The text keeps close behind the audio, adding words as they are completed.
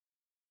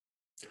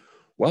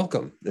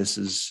Welcome. This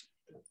is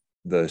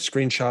the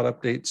Screenshot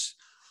Updates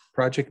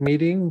project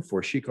meeting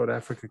for She Code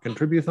Africa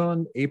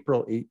Contributhon,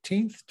 April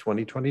 18th,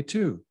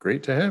 2022.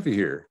 Great to have you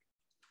here.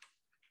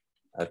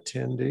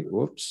 Attending,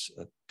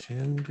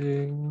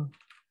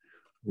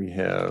 we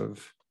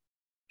have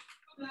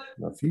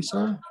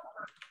Nafisa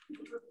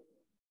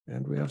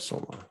and we have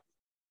Soma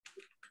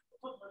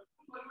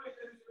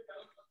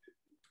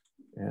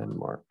and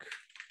Mark.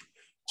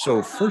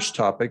 So first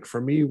topic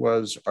for me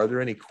was, are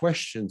there any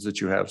questions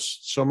that you have?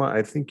 Soma,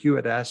 I think you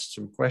had asked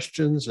some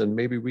questions and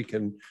maybe we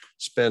can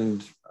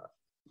spend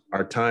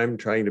our time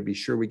trying to be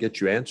sure we get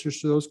you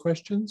answers to those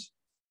questions.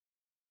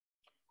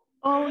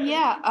 Oh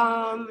yeah,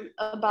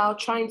 about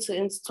trying to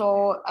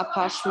install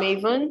Apache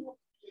Maven.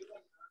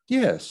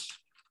 Yes.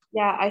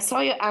 Yeah, I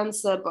saw your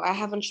answer, but I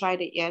haven't tried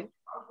it yet.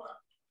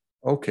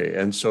 Okay,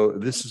 and so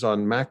this is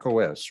on Mac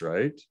OS,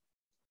 right?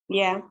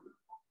 Yeah.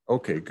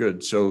 Okay,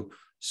 good. So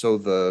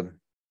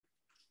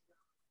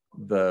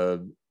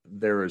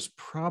there is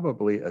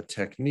probably a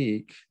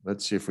technique.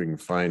 Let's see if we can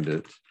find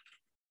it.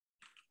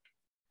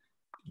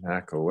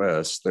 Mac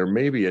OS. There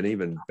may be an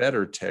even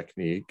better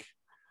technique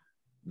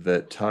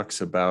that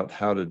talks about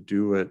how to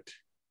do it.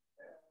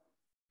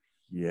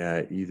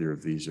 Yeah, either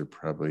of these are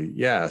probably,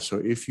 yeah. So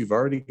if you've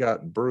already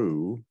got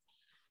Brew,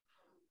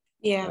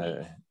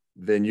 yeah,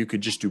 then you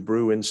could just do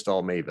Brew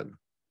install Maven.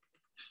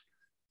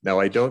 Now,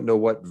 I don't know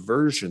what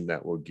version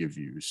that will give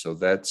you. So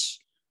that's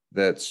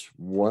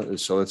one.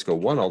 So let's go.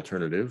 One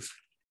alternative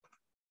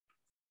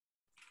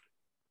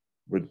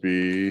would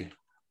be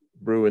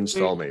Brew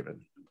install Maven,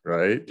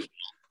 right?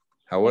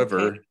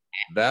 However,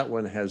 that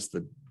one has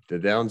the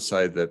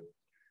downside that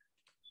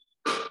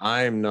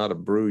I'm not a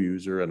Brew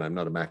user and I'm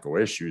not a Mac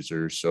OS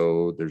user.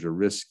 So there's a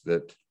risk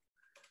that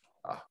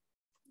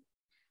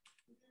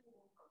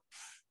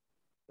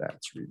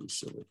that's really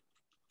silly.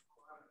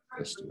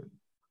 Let's do it.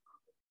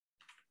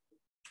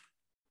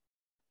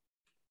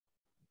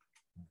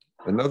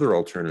 Another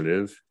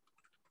alternative,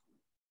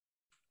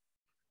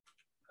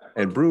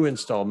 and Brew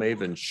install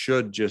Maven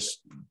should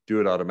just do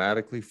it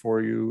automatically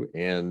for you.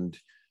 And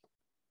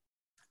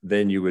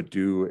then you would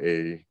do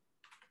a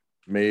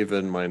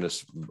Maven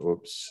minus,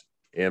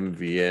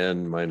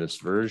 MVN minus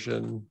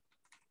version.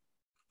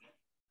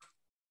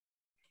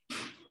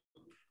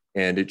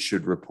 And it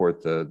should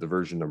report the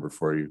version number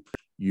for you.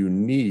 You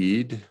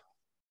need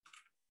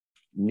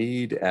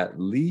at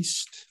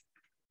least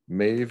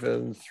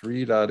Maven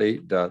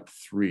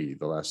 3.8.3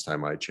 the last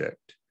time I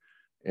checked,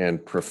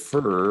 and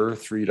prefer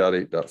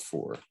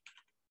 3.8.4.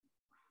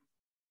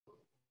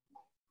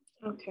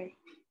 Okay.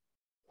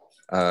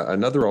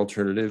 Another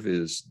alternative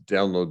is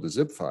download the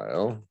zip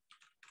file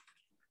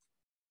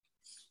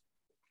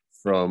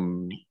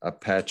from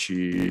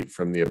Apache,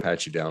 from the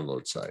Apache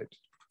download site,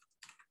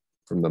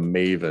 from the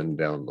Maven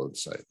download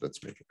site.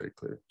 Let's make it very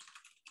clear.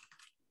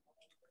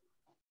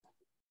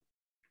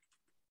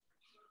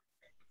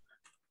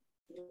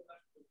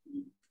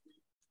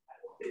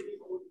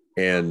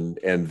 And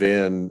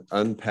then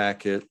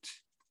unpack it,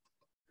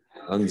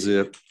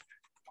 unzip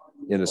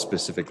in a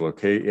specific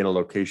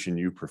location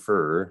you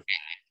prefer,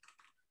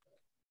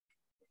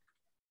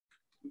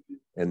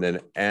 and then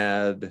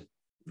add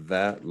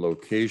that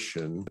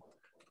location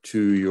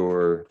to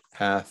your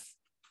path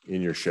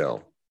in your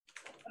shell.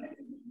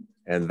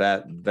 And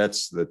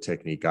that's the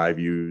technique I've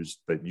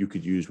used, but you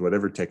could use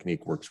whatever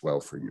technique works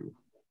well for you.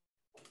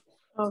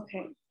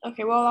 Okay.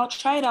 Okay. Well, I'll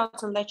try it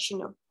out and let you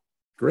know.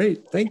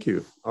 Great. Thank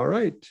you. All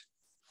right.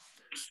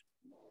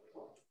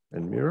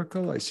 And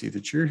Miracle, I see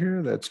that you're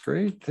here. That's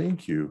great.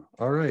 Thank you.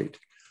 All right.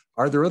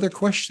 Are there other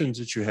questions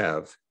that you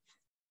have?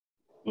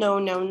 No,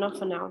 not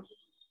for now.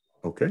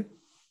 Okay.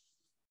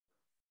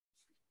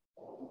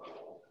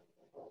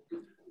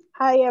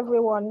 Hi,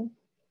 everyone.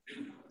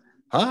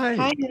 Hi.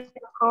 Hi,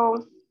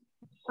 Nicole.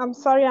 I'm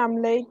sorry I'm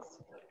late.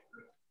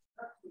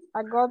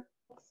 I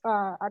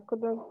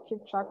couldn't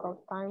keep track of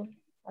time.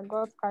 I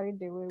got carried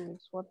away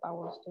with what I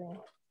was doing.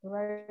 I'm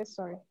very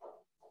sorry.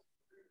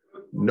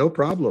 No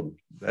problem.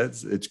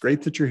 It's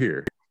great that you're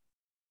here.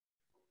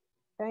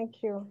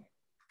 Thank you.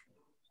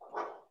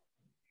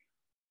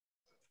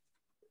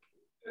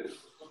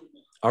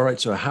 All right.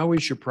 So how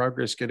is your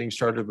progress getting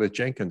started with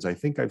Jenkins? I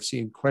think I've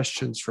seen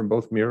questions from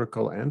both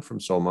Miracle and from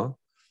Soma.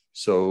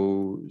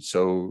 So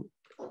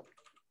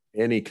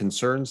any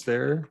concerns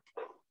there?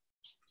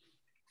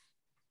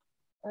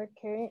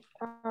 Okay.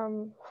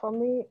 For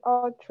me,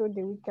 all through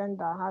the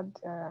weekend, I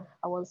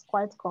was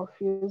quite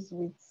confused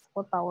with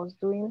what I was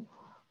doing,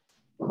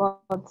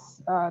 but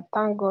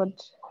thank God,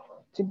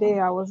 today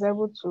I was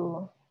able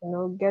to,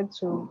 get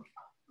to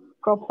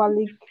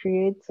properly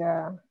create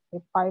a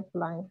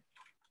pipeline.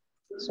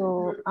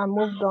 So I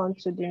moved on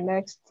to the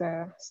next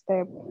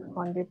step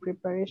on the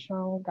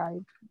preparation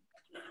guide.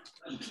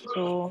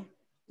 So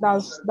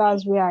that's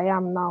where I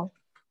am now.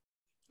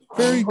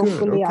 Very good.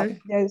 Hopefully, Okay.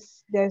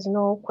 there's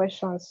no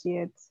questions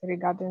yet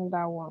regarding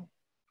that one.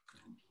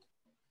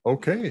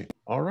 Okay.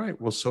 All right.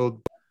 Well,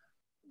 so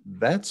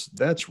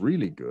that's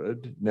really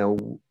good. Now,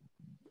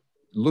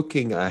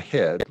 looking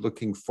ahead,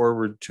 looking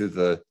forward to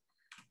the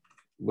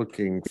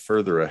looking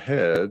further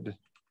ahead,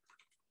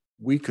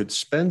 we could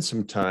spend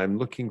some time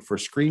looking for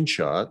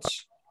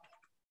screenshots.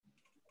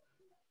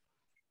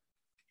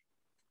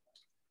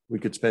 We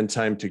could spend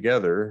time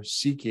together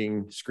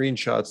seeking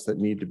screenshots that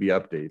need to be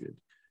updated.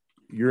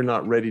 You're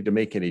not ready to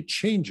make any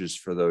changes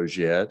for those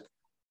yet,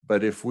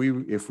 but if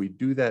we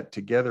do that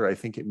together, I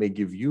think it may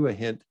give you a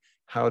hint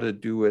how to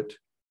do it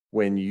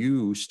when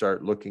you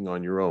start looking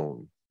on your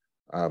own.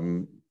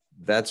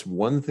 That's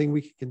one thing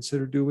we could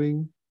consider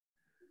doing.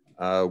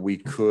 We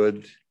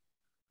could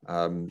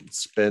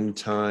spend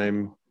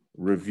time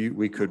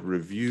we could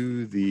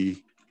review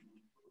the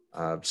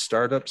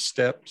startup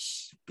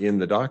steps in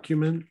the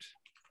document.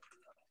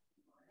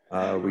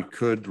 We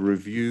could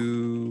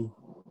review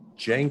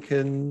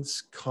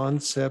Jenkins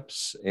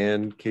concepts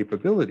and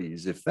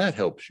capabilities, if that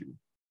helps you.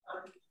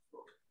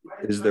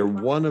 Is there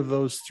one of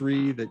those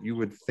three that you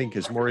would think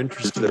is more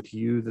interesting to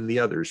you than the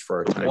others for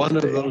our time One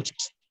today? of those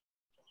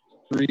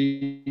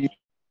three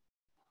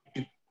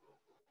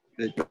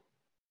that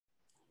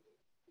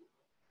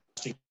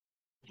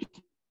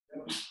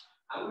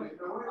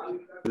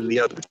than the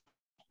other.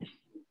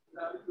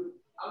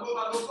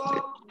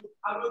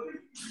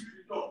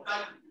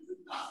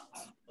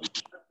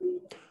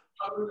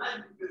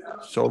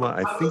 Soma,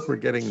 I think we're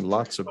getting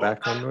lots of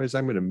background noise.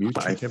 I'm going to mute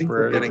you I think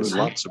we're temporarily. getting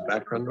lots of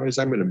background noise.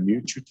 I'm going to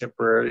mute you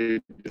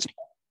temporarily.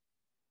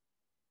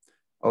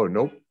 Oh,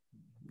 nope.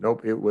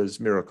 Nope, it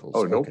was miracles.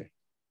 Oh, nope. Okay.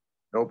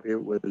 Nope,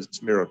 it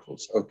was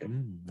miracles. Okay.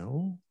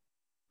 No.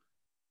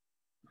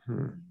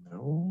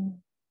 No.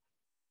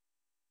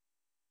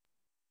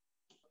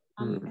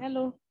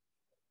 Hello.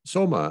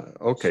 Soma,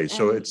 okay,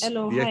 so it's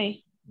hello. Hi.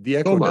 the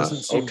echo Soma,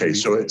 doesn't seem okay, to be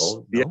so it's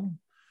oh, no.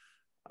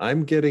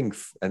 I'm getting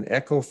an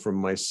echo from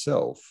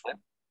myself.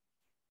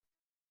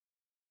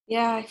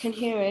 Yeah, I can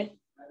hear it.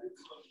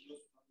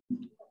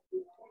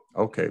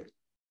 Okay.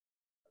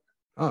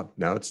 Ah,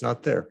 now it's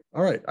not there.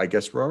 All right, I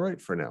guess we're all right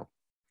for now.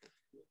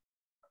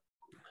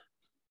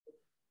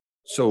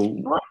 So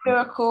Both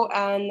Miracle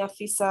and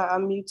Nafisa are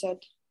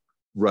muted.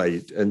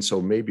 right, and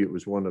so maybe it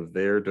was one of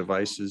their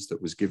devices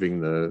that was giving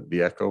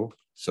the echo.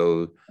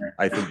 So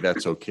I think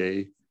that's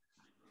okay.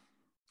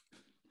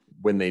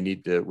 When they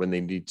need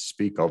to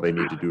speak, all they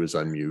need to do is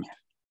unmute.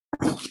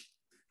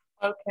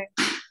 Okay.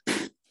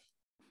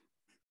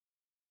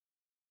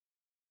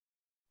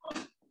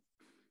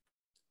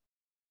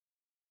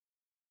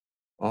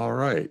 All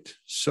right.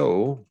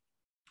 So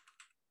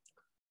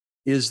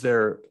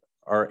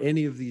are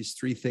any of these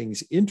three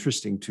things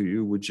interesting to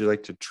you? Would you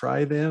like to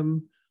try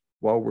them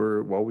while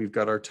we've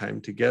got our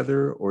time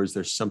together, or is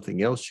there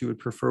something else you would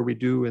prefer we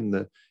do in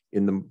the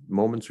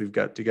moments we've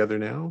got together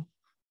now?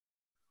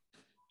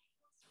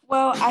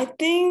 Well, I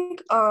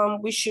think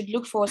we should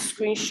look for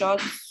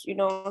screenshots,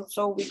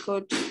 so we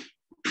could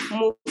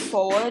move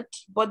forward,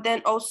 but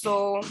then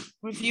also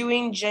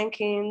reviewing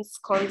Jenkins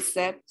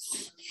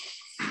concepts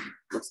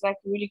looks like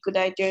a really good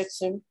idea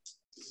too.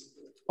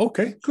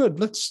 Okay, good.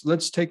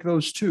 Let's take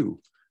those two.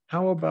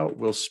 How about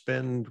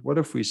what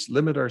if we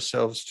limit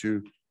ourselves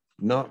to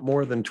not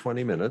more than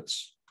 20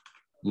 minutes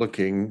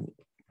looking,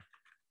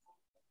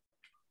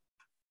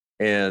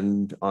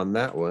 and on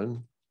that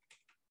one,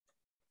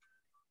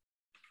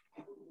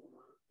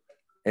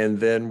 and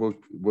then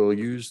we'll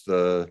use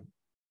the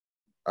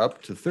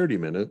up to 30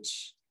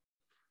 minutes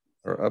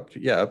or up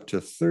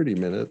to 30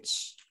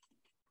 minutes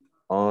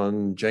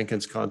on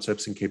Jenkins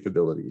concepts and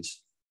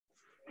capabilities.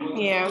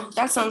 Yeah,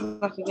 that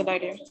sounds like a good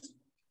idea.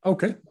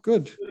 Okay,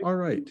 good. All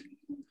right.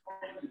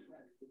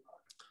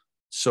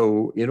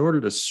 So in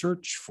order to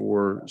search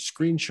for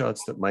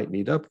screenshots that might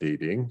need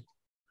updating,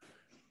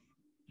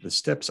 the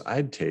steps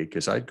I'd take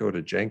is I'd go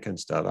to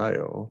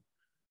jenkins.io.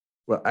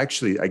 Well,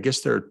 actually, I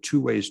guess there are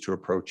two ways to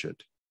approach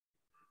it.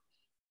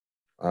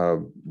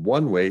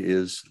 One way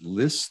is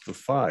list the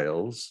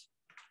files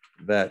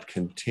that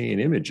contain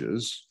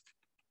images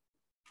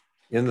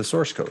in the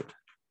source code.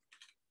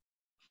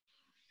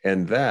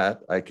 And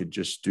that I could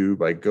just do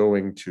by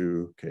going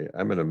to, okay,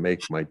 I'm going to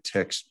make my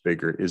text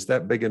bigger. Is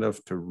that big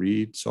enough to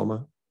read,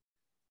 Soma?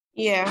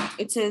 Yeah,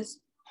 it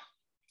is.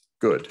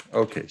 Good.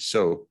 Okay,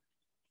 so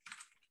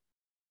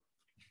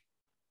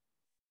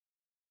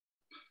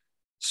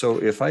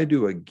if I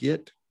do a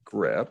git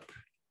grep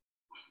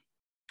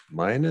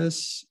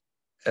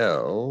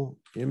 -l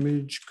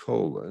image :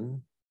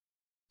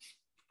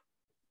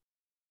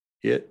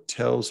 it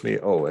tells me,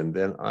 oh, and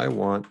then I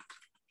want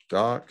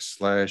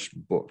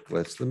doc/book.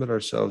 Let's limit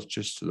ourselves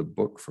just to the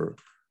book for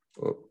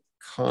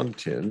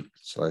content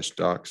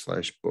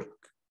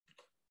 /doc/book.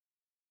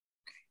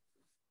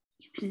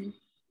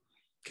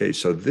 Okay,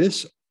 so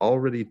this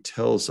already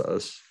tells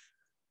us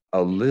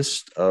a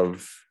list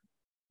of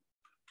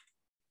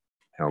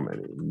how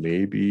many?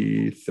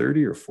 Maybe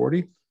 30 or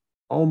 40?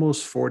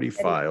 Almost 40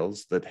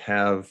 files that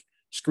have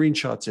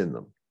screenshots in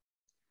them.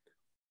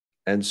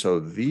 And so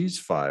these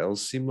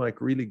files seem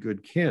like really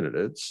good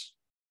candidates.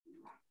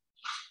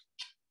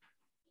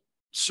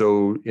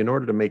 So in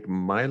order to make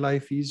my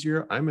life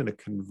easier, I'm going to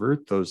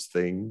convert those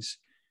things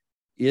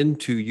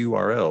into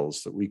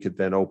URLs that we could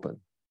then open.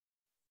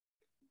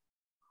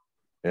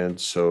 And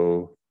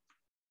so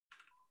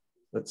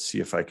let's see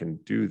if I can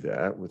do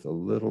that with a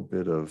little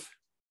bit of,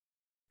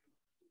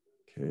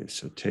 okay,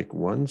 so take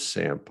one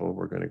sample.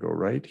 We're going to go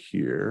right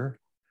here.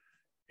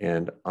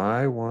 And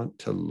I want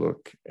to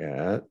look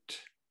at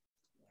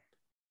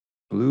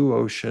Blue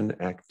Ocean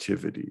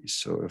activities.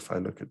 So if I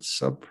look at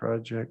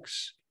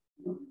subprojects,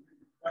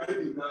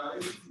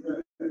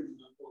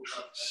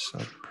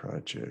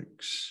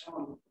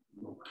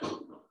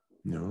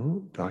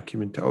 no,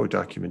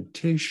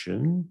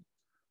 documentation.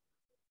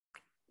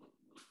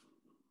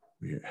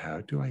 How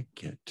do I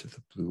get to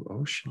the Blue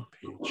Ocean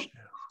page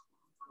now?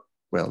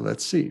 Well,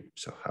 let's see.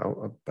 So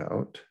how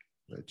about,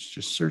 let's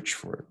just search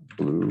for it.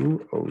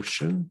 Blue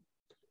Ocean.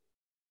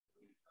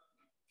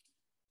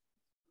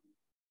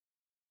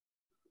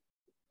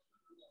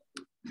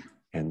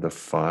 And the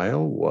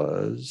file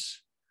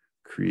was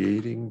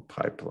creating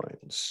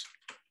pipelines.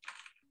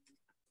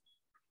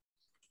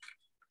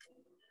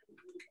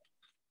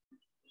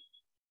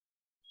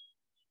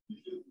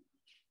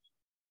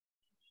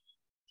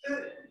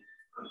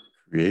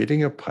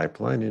 Creating a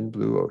pipeline in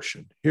Blue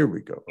Ocean. Here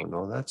we go. Oh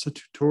no, that's a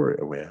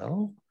tutorial.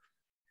 Well,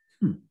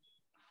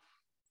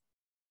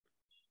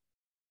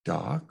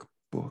 Doc,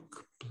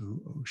 book,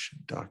 Blue Ocean,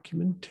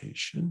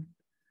 documentation.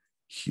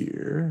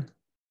 Here,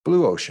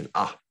 Blue Ocean.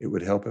 Ah, it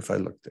would help if I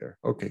looked there.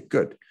 Okay,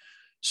 good.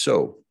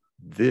 So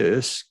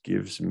this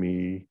gives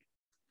me,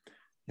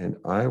 and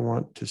I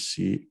want to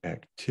see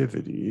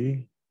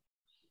activity.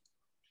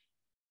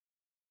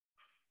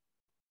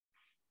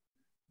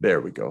 There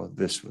we go,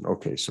 this one.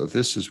 Okay, so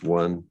this is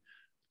one.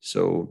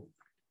 So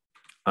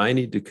I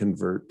need to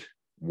convert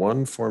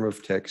one form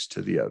of text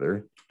to the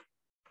other.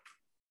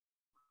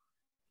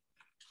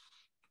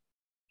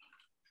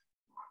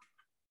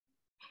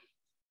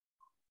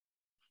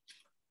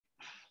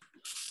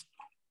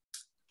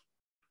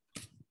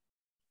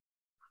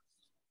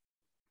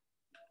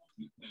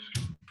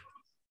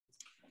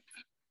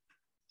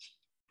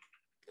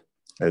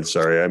 And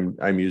sorry,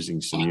 I'm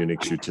using some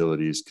Unix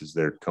utilities because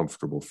they're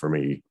comfortable for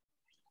me.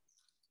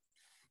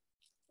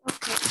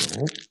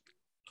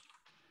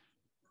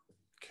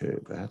 Okay,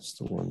 that's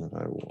the one that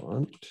I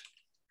want.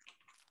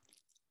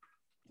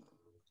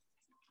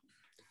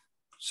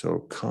 So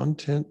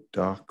content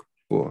doc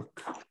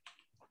book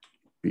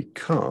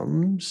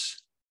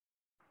becomes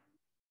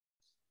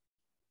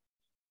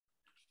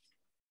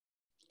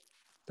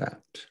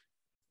that.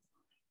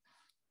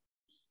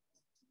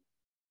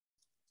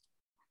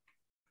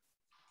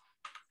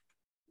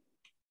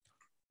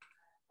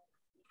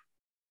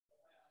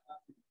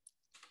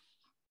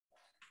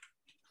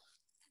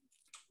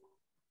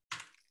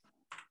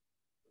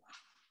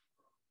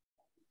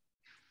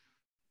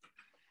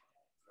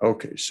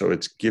 Okay, so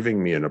it's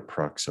giving me an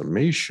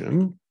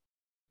approximation.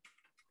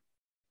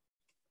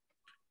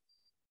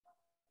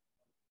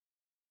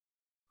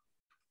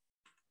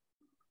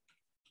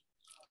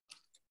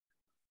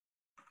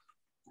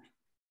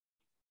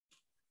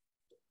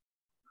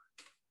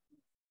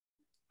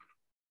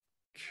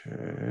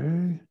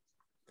 Okay.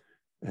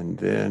 And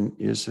then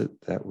is it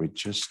that we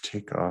just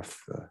take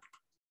off the,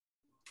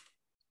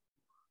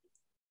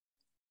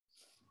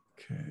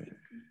 okay.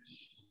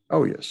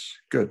 Oh, yes,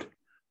 good.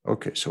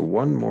 Okay, so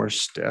one more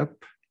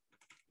step.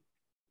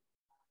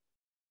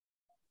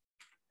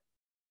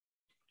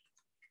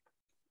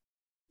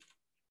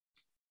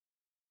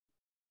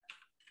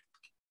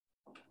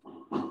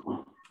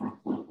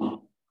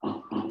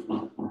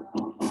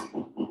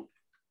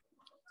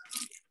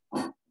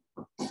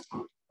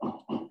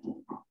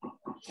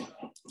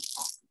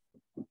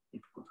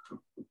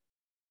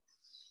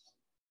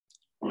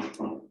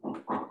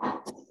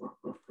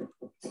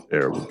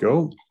 There we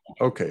go.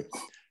 Okay,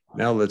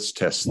 now let's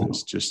test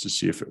this just to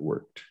see if it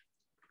worked.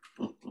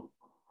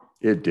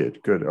 It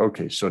did, good.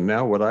 Okay, so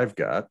now what I've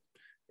got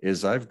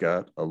is I've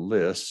got a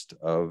list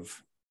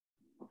of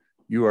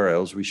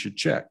URLs we should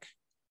check.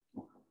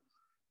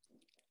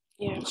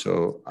 Yeah.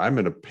 So I'm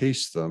going to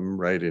paste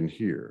them right in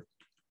here.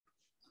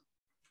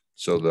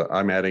 So that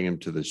I'm adding them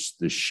to this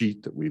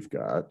sheet that we've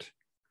got.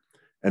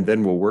 And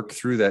then we'll work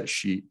through that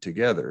sheet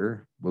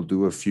together. We'll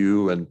do a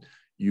few and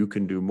you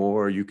can do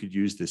more. You could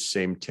use the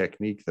same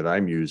technique that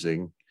I'm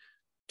using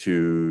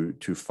to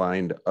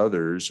find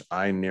others.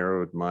 I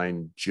narrowed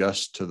mine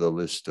just to the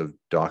list of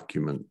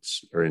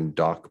documents or in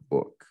doc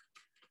book.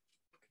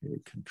 Okay,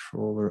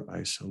 controller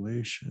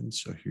isolation.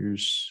 So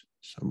here's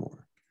some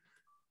more.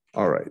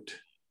 All right.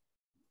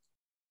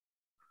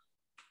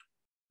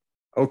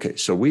 Okay,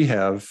 so we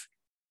have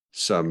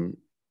some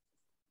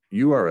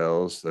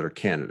URLs that are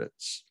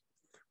candidates.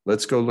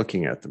 Let's go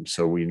looking at them.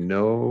 So we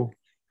know,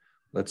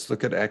 let's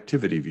look at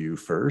activity view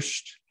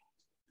first.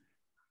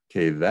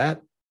 Okay,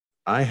 that,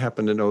 I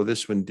happen to know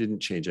this one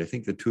didn't change. I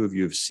think the two of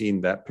you have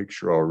seen that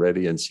picture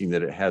already and seen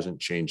that it hasn't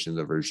changed in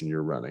the version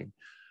you're running.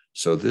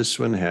 So this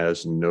one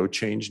has no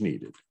change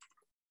needed.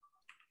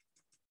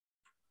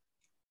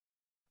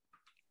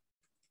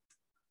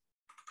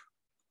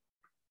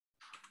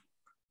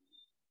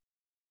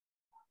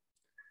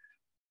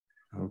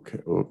 Okay,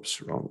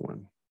 oops, wrong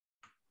one.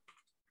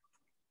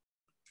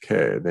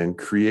 Okay, then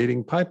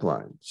creating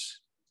pipelines.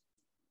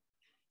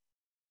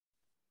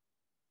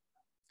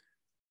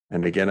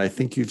 And again, I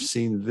think you've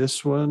seen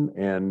this one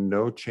and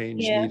no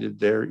change Yeah. needed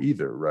there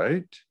either,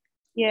 right?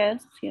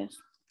 Yes, yes.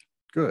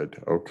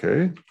 Good,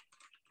 okay.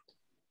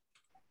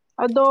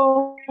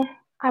 Although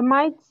I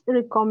might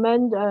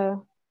recommend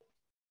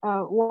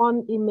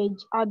one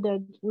image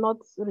added, not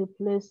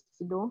replaced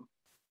though.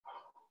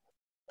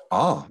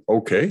 Ah,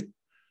 okay.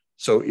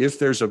 So if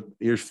there's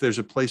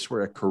a place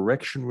where a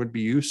correction would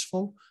be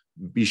useful,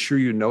 be sure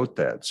you note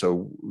that.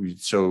 So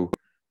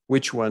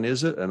which one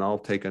is it? And I'll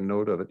take a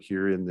note of it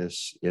here in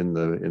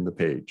the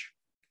page.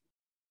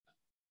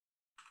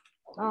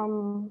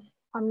 I'm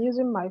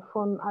using my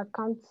phone. I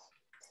can't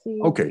see.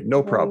 Okay,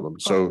 no very problem.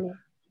 properly. So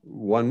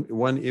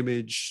one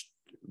image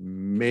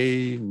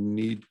may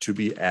need to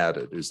be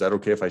added. Is that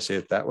okay if I say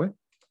it that way?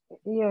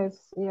 Yes,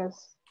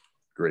 yes.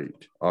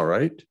 Great. All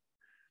right.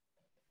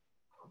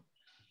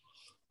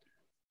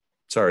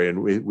 Sorry,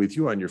 and with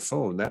you on your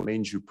phone, that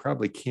means you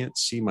probably can't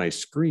see my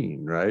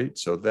screen, right?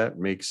 So that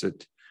makes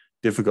it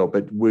difficult,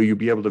 but will you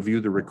be able to view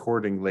the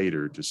recording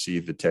later to see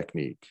the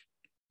technique?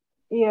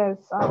 Yes,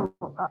 I'll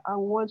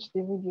watch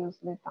the videos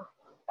later.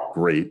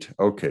 Great,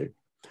 okay.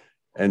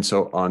 And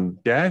so on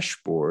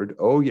dashboard,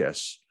 oh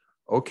yes,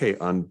 okay,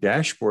 on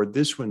dashboard,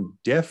 this one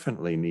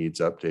definitely needs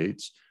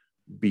updates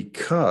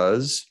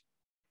because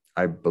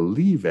I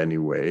believe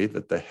anyway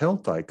that the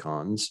health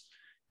icons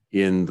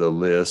in the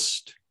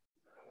list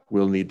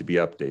will need to be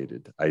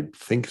updated. I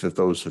think that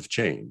those have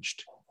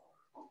changed.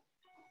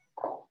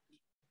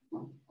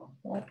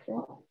 Okay.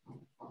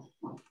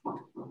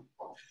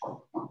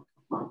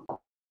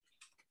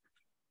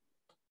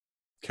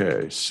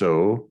 Okay,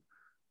 so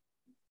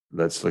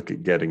let's look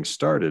at getting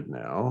started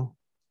now.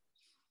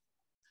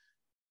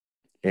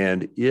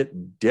 And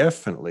it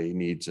definitely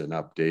needs an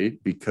update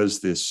because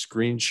this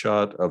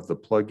screenshot of the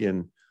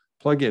plugin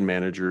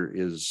manager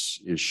is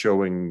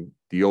showing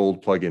the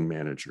old plugin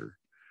manager.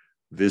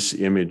 This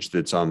image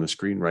that's on the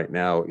screen right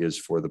now is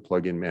for the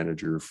plugin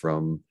manager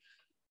from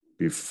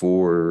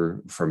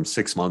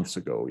 6 months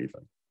ago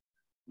even.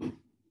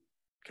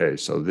 Okay,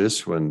 so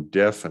this one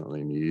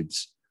definitely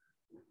needs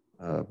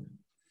a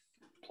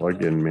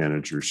plugin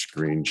manager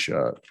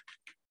screenshot.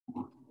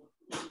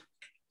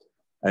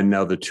 And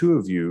now the two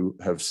of you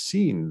have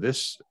seen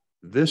this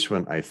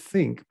one, I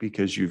think,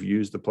 because you've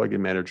used the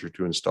plugin manager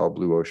to install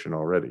Blue Ocean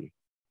already.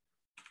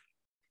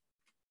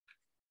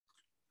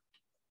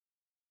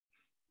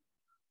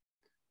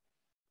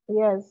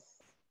 Yes.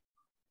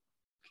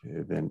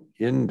 Okay, then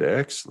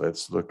index,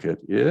 let's look at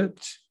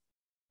it.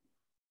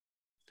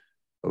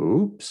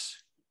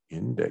 Oops,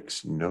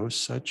 index, no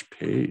such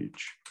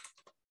page.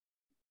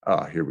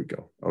 Ah, here we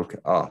go. Okay,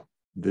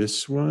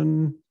 this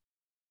one,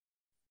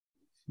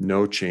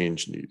 no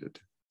change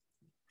needed.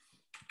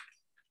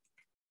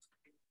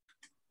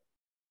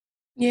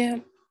 Yeah.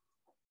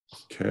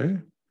 Okay,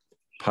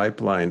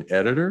 pipeline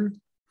editor.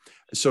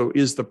 So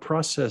is the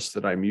process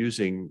that I'm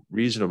using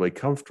reasonably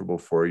comfortable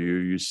for you?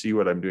 You see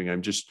what I'm doing?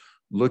 I'm just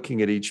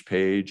looking at each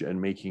page and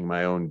making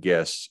my own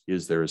guess.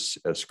 Is there a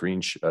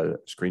screenshot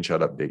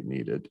update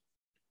needed?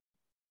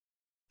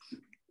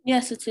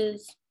 Yes, it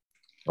is.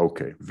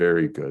 Okay,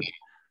 very good.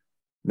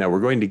 Now we're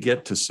going to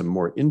get to some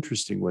more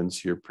interesting ones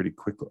here pretty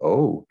quickly.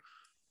 Oh,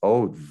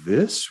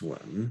 this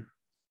one.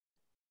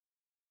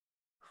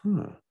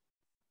 Huh.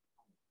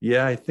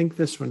 Yeah, I think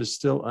this one is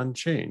still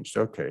unchanged.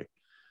 Okay.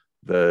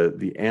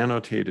 The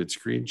annotated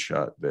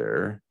screenshot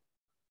there.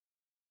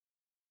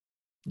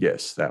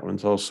 Yes, that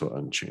one's also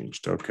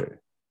unchanged. Okay.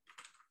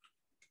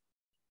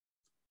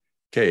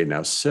 Okay,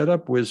 now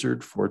setup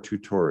wizard for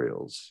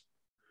tutorials.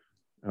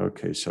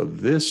 Okay, so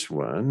this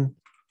one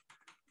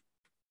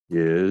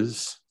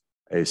is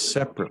a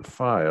separate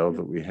file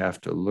that we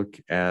have to look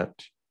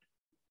at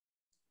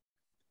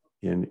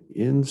in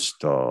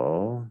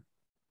install,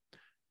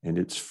 and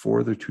it's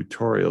for the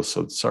tutorial.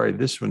 So sorry,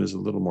 this one is a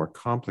little more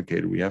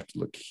complicated. We have to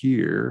look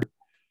here,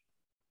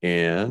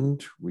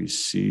 and we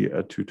see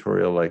a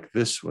tutorial like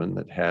this one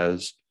that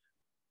has,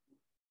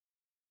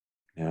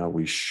 now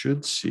we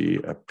should see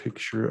a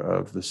picture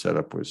of the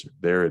setup wizard.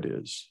 There it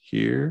is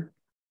here,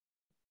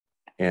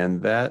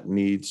 and that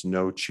needs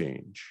no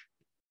change.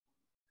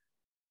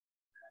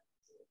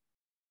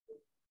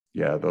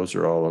 Yeah, those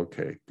are all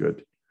okay,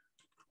 good.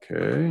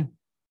 Okay.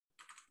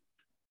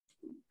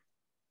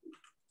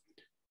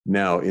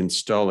 Now,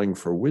 installing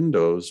for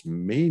Windows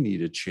may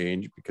need a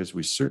change because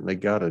we certainly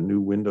got a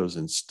new Windows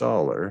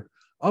installer.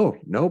 Oh,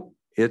 nope,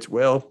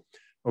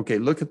 okay,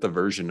 look at the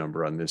version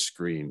number on this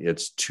screen.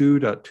 It's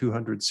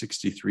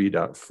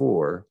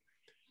 2.263.4.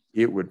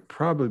 It would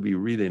probably be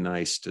really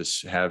nice to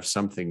have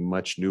something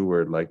much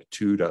newer like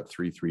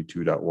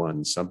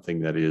 2.332.1,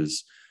 something that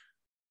is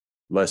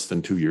less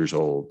than 2 years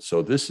old.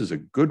 So this is a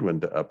good one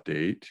to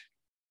update.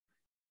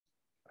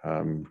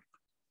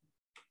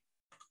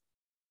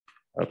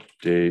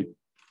 Update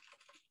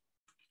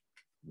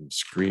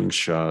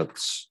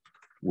screenshots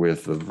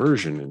with the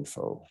version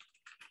info,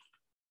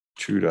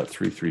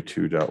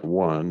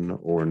 2.332.1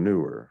 or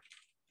newer.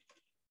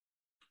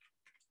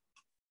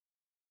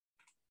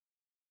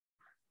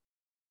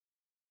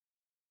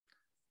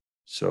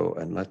 So,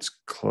 and let's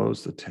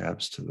close the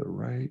tabs to the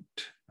right.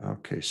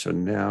 Okay, so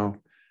now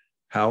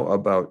how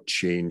about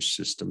change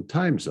system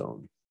time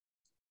zone?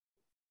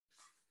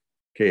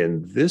 Okay,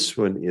 and this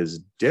one is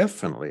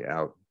definitely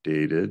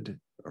outdated,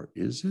 or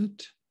is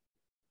it?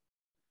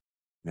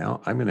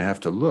 Now I'm going to have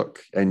to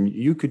look, and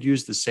you could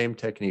use the same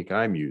technique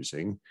I'm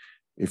using.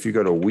 If you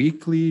go to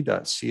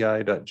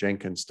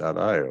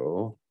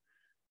weekly.ci.jenkins.io,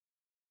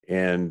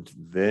 and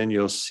then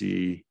you'll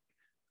see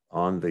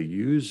on the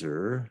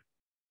user,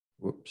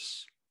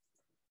 whoops,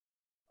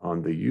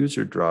 on the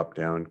user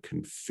dropdown,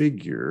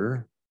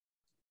 configure,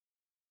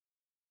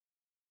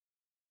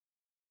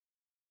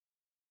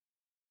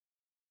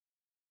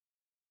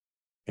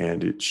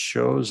 and it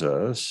shows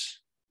us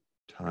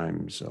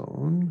time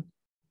zone.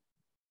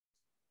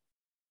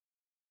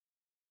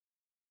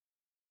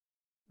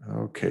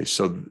 Okay,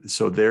 so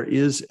there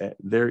is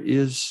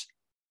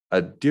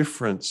a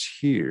difference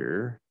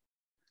here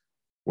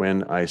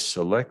when I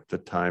select the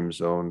time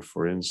zone.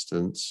 For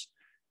instance,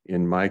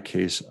 in my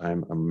case,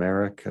 I'm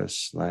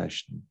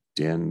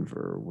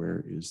America/Denver.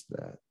 Where is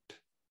that?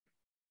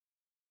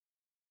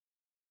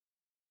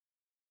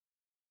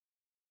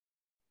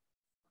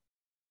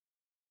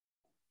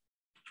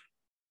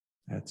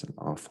 That's an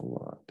awful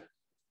lot.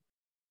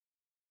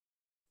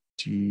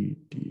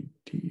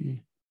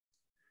 GDD.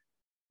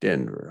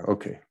 Denver,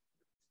 okay.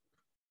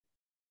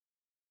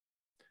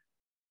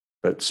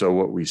 But so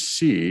what we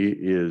see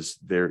is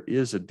there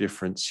is a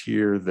difference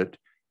here that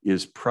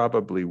is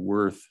probably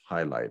worth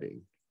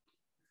highlighting.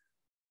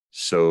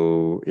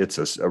 So it's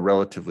a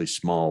relatively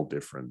small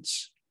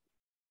difference.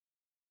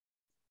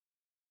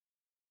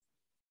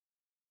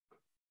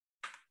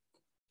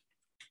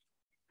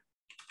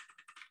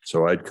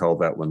 So I'd call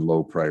that one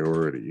low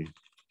priority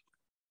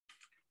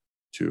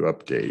to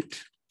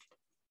update.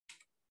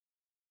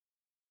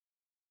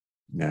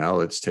 Now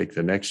let's take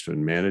the next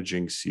one,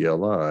 managing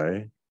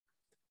CLI.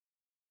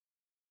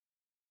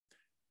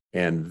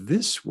 And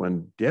this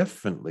one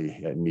definitely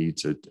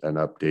needs an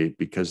update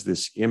because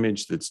this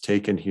image that's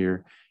taken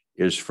here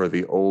is for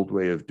the old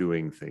way of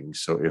doing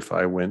things. So if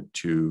I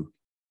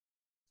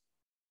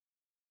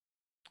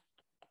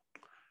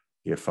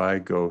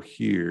go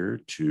here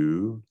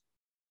to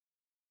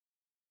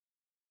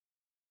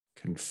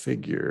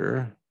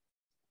configure,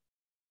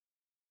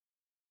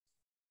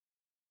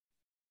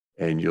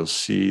 and you'll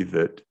see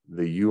that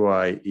the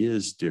UI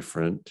is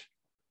different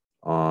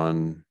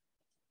on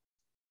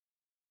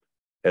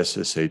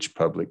SSH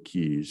public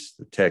keys.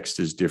 The text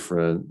is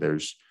different.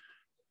 There's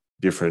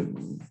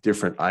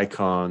different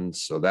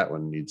icons. So that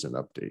one needs an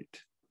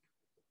update.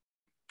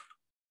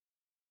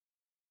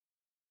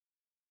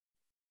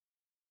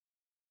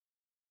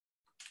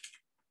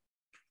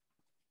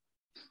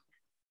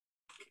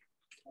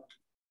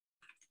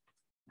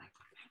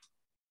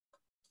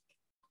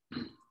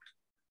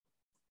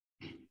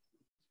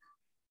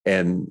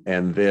 And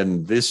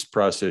then this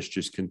process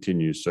just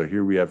continues. So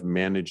here we have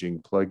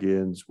managing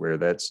plugins where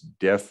that's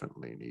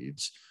definitely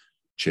needs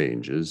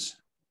changes.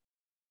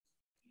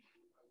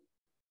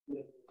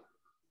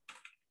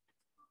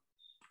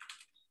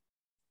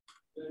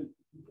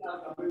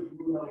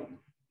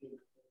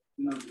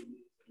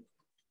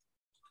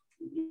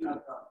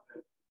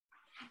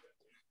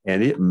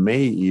 And it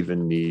may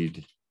even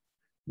need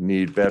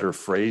better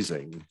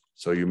phrasing.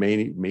 So you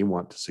may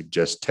want to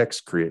suggest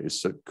text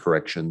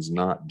corrections,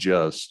 not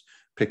just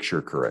picture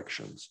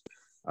corrections.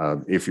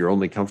 If you're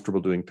only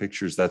comfortable doing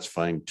pictures, that's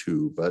fine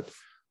too, but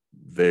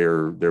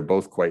they're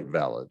both quite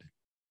valid.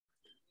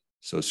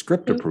 So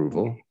script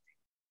approval,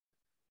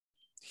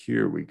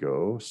 here we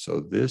go. So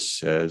this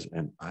says,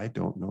 and I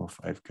don't know if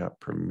I've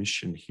got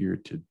permission here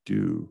to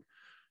do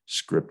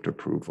script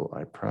approval.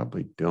 I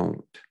probably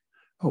don't.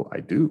 Oh,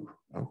 I do.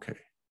 Okay.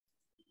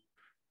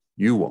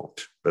 You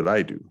won't, but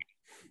I do.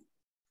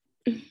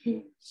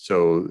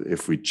 So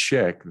if we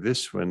check,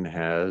 this one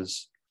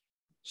has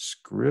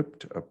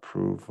script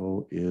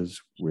approval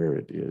is where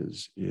it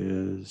is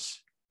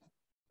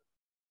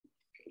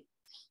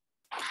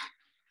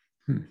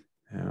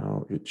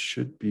now it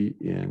should be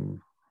in,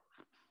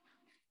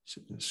 is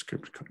it the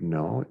script?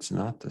 No, it's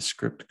not the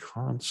script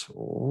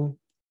console.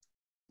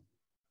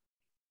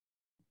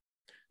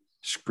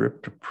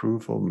 Script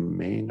approval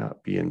may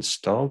not be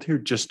installed here.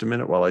 Just a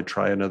minute while I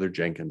try another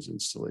Jenkins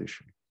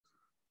installation.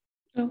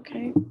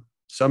 Okay.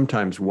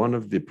 Sometimes one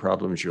of the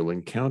problems you'll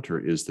encounter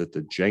is that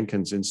the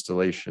Jenkins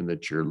installation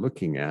that you're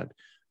looking at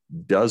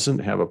doesn't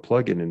have a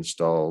plugin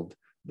installed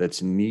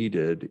that's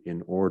needed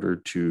in order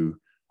to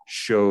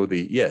show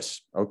the,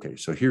 yes, okay,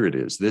 so here it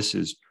is. This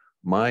is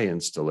my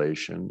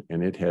installation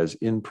and it has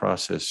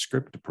in-process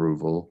script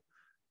approval.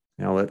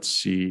 Now let's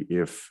see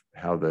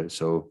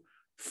so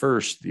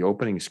first, the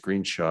opening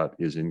screenshot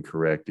is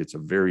incorrect. It's a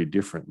very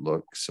different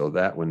look, so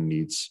that one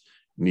needs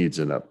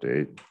an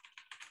update.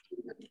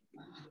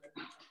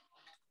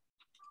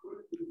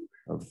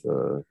 Of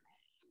the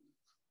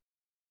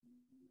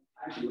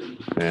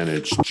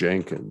manage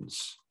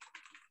Jenkins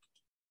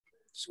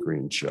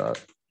screenshot.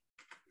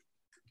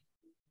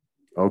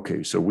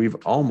 Okay, so we've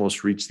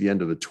almost reached the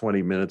end of the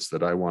 20 minutes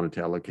that I wanted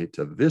to allocate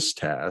to this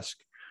task.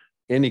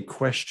 Any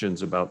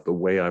questions about the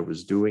way I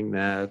was doing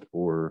that,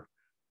 or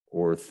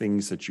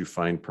things that you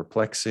find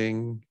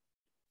perplexing?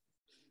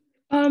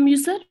 You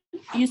said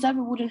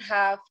we wouldn't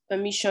have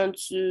permission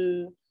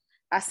to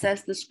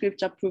access the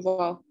script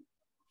approval.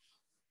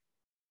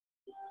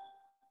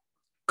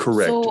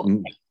 Correct.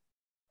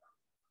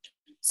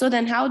 So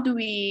then how do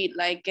we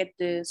like get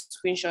the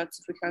screenshots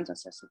if we can't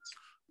access it?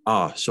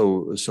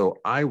 So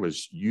I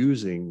was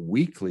using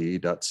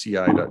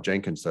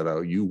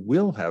weekly.ci.jenkins.io. You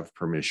will have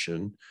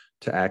permission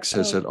to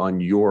access it on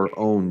your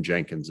own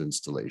Jenkins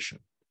installation.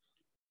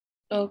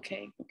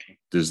 Okay.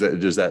 Does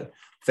that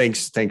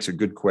thanks, a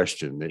good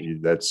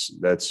question. That's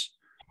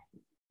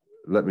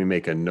let me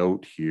make a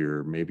note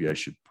here. Maybe I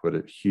should put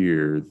it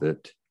here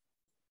that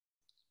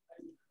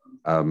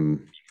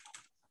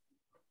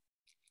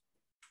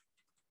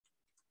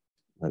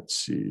let's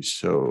see.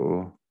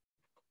 So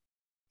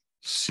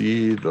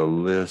see the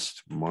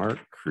list Mark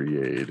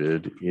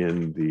created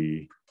in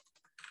the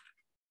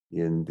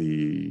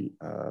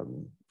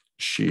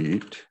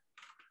sheet,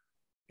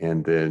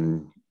 and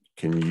then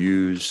can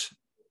use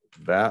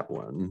that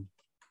one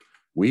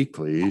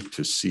weekly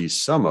to see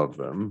some of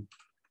them.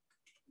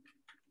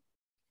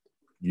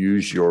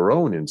 Use your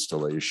own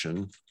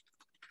installation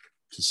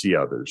to see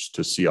others,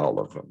 to see all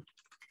of them.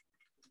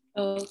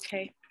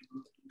 Okay.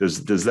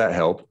 Does that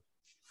help?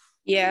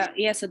 Yeah,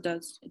 yes, it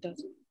does.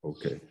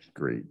 Okay,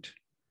 great.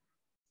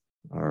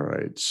 All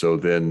right. So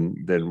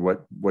then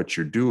what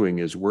you're doing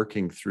is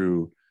working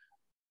through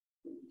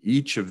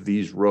each of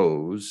these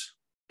rows,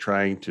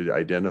 trying to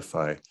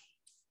identify,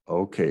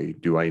 okay,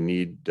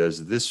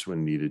 does this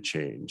one need a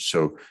change?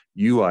 So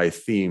UI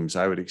themes,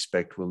 I would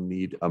expect will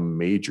need a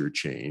major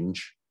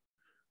change.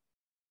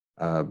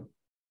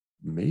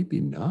 Maybe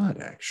not,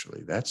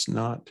 actually. That's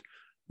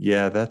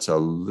a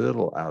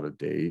little out of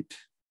date.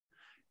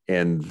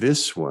 And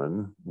this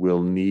one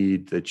will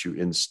need that you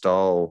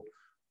install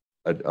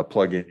a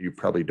plugin you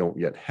probably don't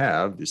yet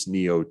have, this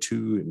Neo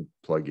 2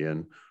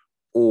 plugin,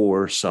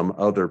 or some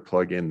other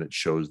plugin that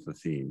shows the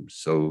theme.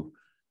 So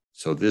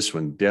this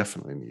one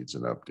definitely needs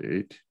an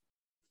update.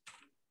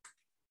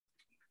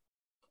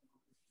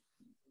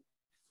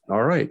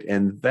 All right,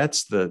 and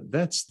that's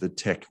the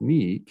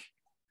technique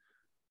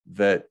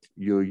that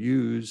you'll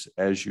use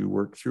as you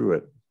work through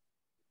it.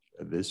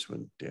 This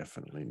one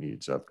definitely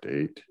needs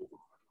update.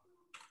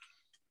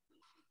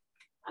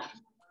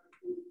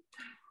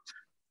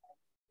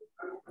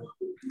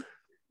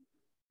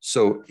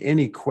 So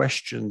any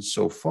questions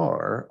so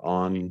far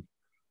on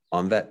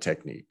that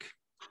technique?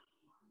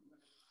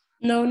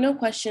 No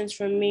questions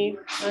from me.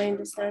 I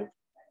understand.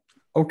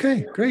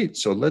 Okay, great.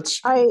 So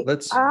I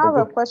have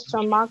a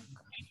question, Mark.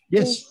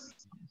 Yes.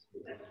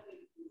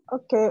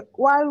 Okay,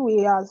 while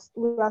we are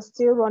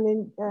still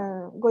going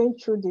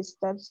through the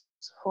steps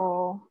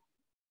for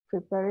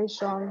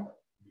preparation,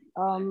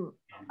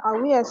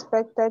 are we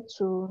expected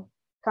to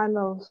kind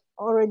of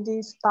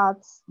already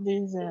start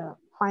this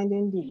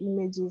finding the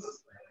images,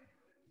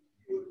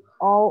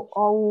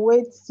 or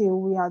wait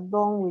till we are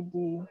done with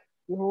the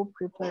whole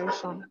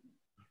preparation?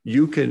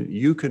 You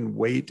can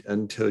wait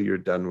until you're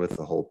done with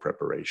the whole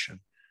preparation.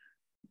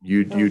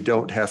 You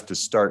don't have to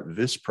start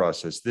this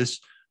process.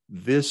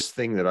 This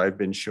thing that I've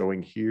been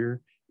showing here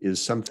is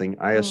something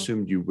I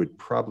assumed you would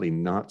probably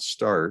not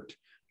start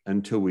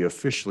until we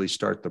officially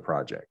start the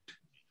project.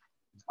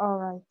 All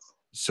right.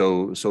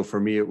 So for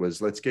me, it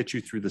was, let's get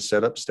you through the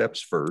setup steps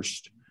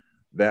first.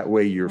 That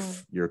way you're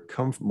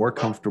more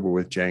comfortable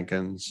with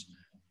Jenkins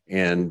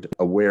and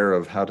aware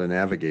of how to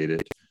navigate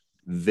it.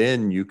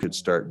 Then you could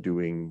start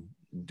doing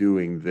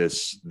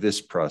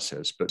this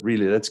process. But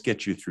really, let's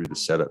get you through the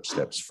setup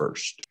steps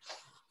first.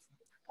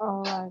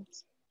 All right.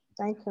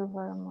 Thank you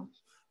very much.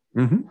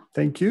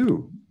 Thank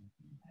you.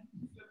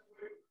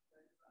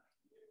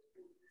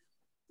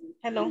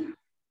 Hello.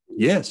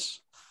 Yes.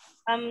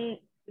 I'm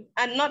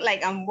not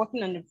like I'm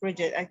working on the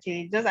project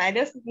actually. I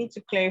just need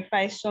to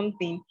clarify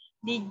something.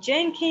 The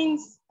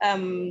Jenkins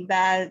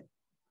that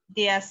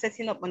they are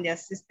setting up on their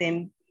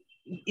system,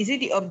 is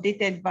it the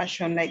updated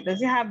version? Like,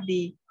 does it have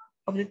the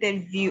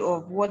updated view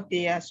of what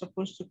they are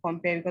supposed to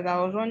compare? Because I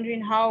was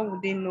wondering, how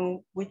would they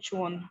know which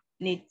one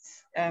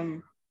needs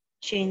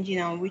changing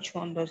and which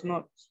one does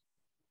not?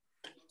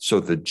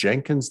 So the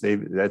Jenkins,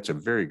 that's a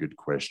very good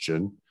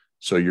question.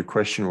 So your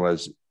question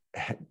was,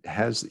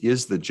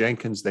 is the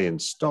Jenkins they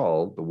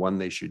installed the one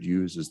they should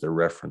use as their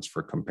reference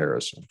for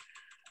comparison?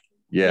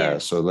 Yeah,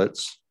 yes.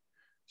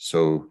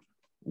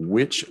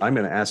 Which, I'm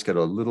going to ask it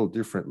a little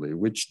differently.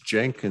 Which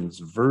Jenkins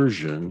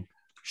version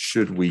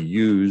should we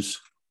use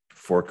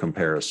for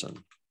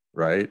comparison,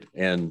 right?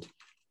 And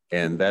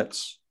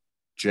that's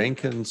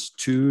Jenkins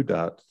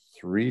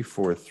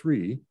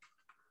 2.343,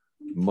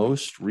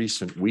 most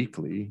recent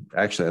weekly,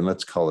 actually, and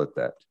let's call it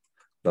that,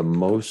 the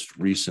most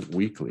recent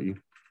weekly,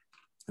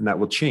 and that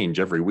will change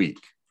every week.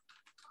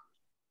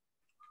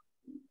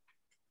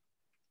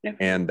 Yep.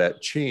 And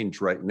that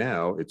change right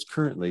now, it's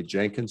currently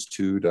Jenkins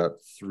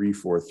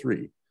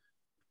 2.343.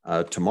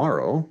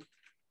 Tomorrow,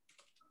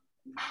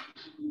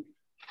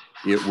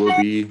 It will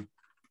be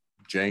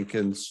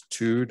Jenkins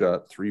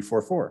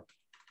 2.344.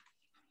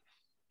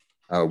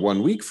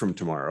 1 week from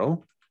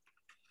tomorrow,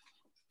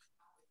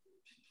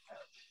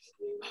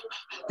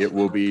 it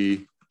will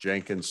be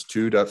Jenkins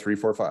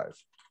 2.345.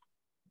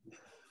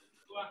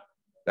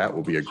 That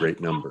will be a great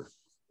number.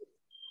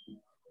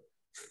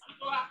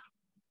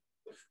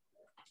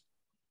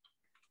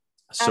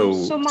 So,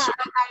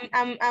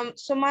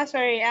 Soma,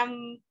 sorry,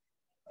 I'm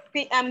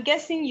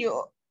guessing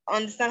you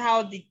understand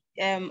how the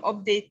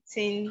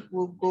updating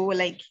will go.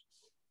 Like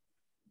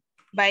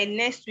by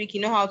next week, you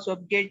know how to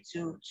upgrade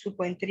to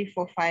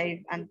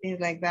 2.345 and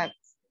things like that.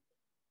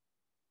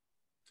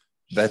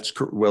 That's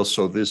well.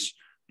 So this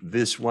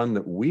one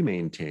that we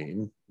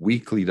maintain,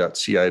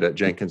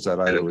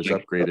 weekly.ci.jenkins.io, is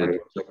upgraded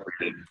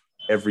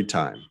every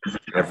time,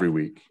 every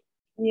week.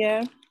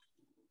 Yeah.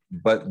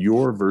 But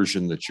your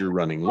version that you're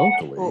running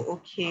locally,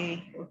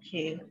 okay.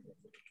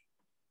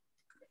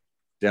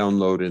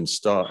 Download,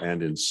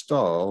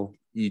 install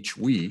each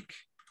week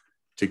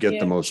to get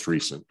the most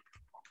recent.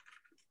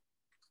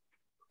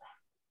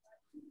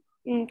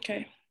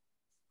 Okay.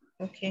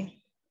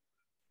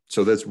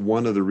 So that's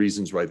one of the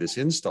reasons why this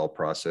install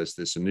process,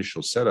 this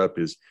initial setup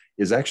is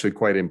actually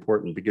quite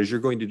important, because you're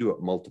going to do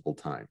it multiple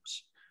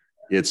times.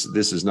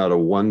 This is not a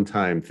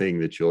one-time thing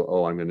that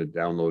I'm going to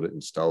download it,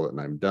 install it, and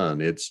I'm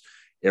done. It's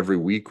every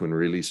week when we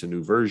release a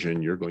new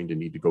version, you're going to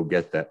need to go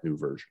get that new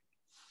version.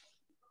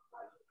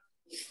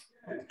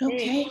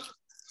 Okay.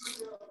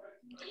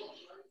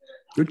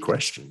 Good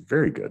question.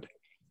 Very good.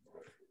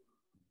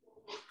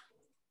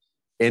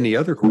 Any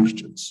other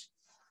questions?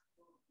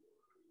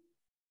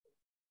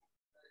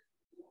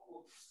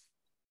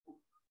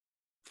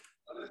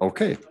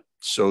 Okay,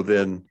 so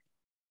then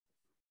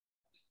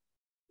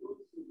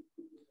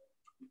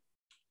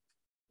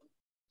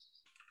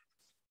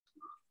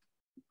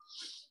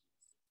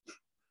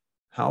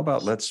how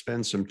about let's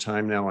spend some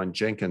time now on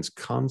Jenkins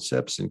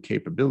concepts and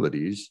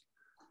capabilities,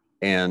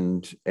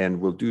 and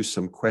we'll do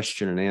some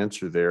question and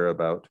answer there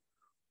about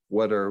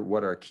what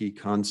are key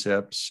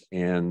concepts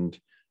and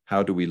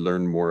how do we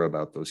learn more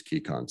about those key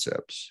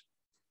concepts.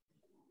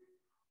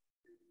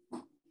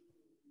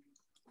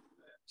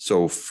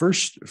 So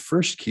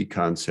first key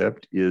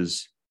concept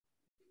is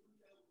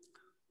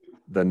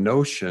the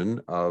notion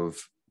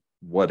of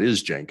what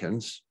is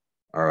Jenkins.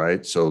 All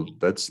right, so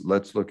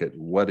let's look at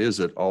what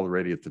is it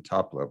already at the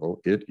top level.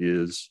 It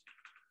is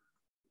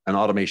an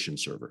automation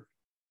server.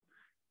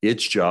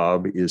 Its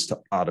job is to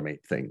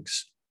automate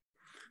things.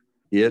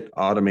 It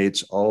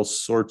automates all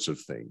sorts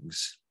of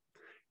things.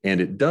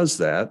 And it does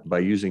that by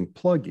using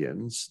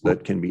plugins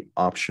that can be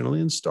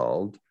optionally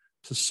installed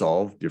to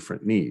solve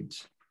different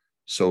needs.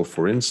 So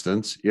for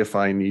instance, if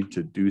I need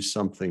to do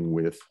something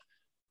with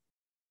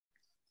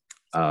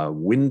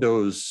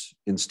Windows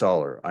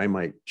installer, I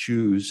might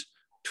choose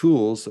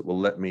tools that will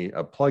let me,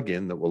 a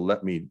plugin that will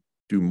let me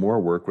do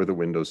more work with a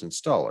Windows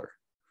installer.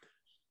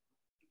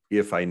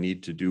 If I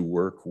need to do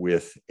work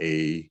with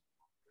a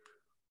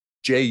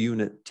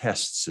JUnit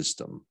test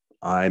system,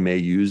 I may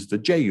use the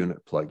JUnit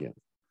plugin.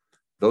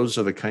 Those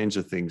are the kinds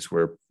of things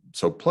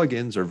so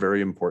plugins are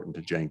very important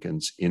to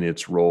Jenkins in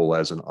its role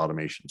as an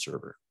automation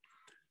server.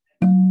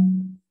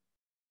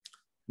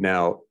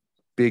 Now,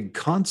 big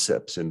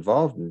concepts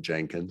involved in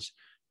Jenkins.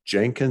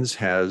 Jenkins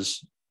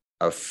has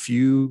a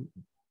few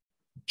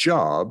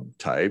job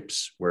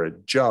types where a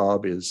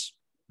job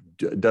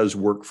does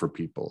work for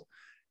people.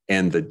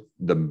 And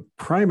the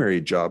primary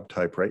job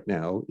type right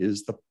now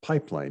is the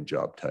pipeline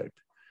job type.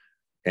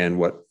 And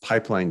what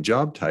pipeline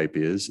job type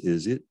is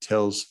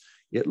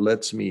it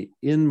lets me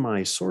in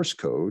my source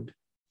code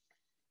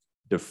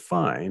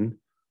define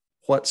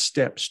what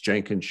steps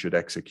Jenkins should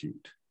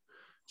execute.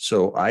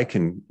 So I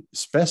can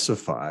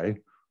specify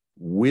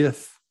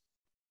with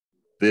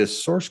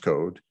this source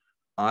code,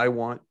 I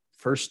want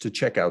first to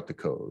check out the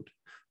code.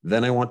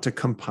 Then I want to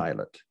compile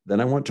it. Then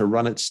I want to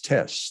run its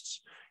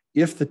tests.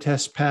 If the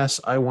tests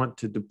pass, I want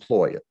to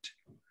deploy it.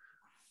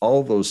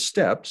 All those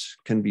steps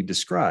can be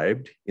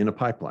described in a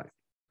pipeline.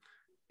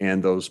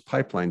 And those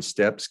pipeline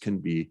steps can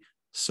be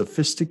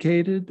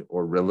sophisticated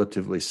or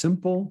relatively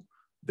simple.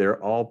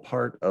 They're all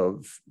part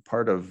of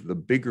the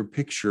bigger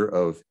picture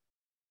of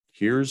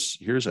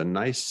here's a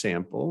nice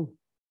sample.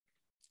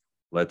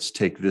 Let's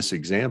take this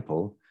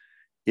example.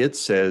 It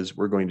says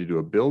we're going to do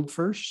a build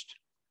first,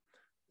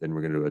 then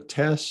we're going to do a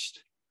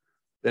test,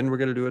 then we're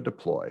going to do a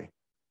deploy.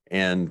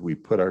 And we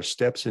put our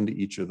steps into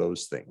each of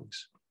those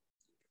things.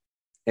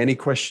 Any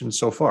questions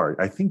so far?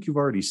 I think you've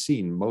already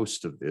seen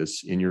most of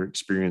this in your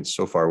experience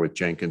so far with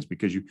Jenkins,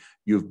 because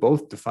you've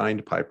both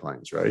defined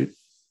pipelines, right?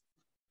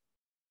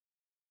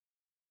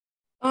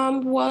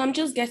 Well, I'm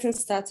just getting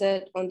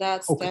started on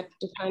that step,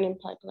 defining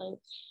pipelines.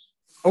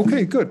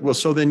 Okay, good. Well,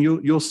 so then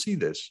you'll see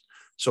this.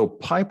 So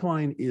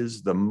pipeline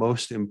is the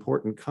most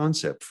important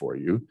concept for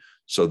you.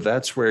 So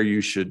that's where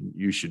you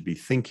should be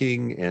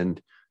thinking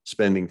and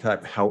spending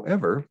time.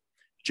 However,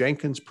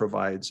 Jenkins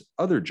provides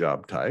other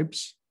job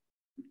types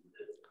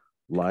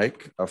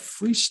like a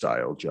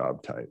freestyle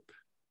job type.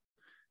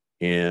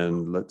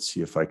 And let's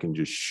see if I can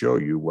just show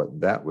you what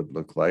that would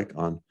look like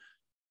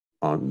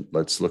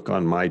let's look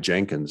on my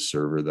Jenkins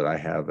server that I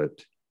have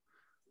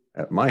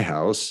at my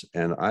house.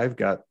 And I've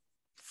got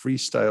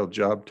freestyle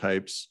job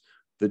types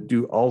that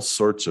do all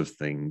sorts of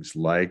things.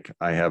 Like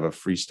I have a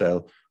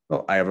freestyle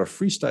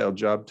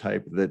job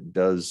type that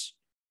does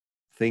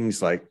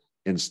things like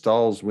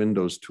installs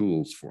Windows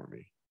tools for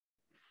me.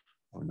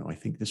 Oh no, I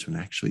think this one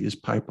actually is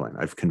pipeline.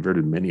 I've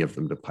converted many of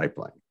them to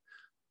pipeline.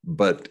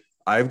 But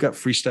I've got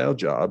freestyle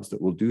jobs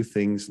that will do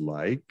things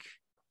like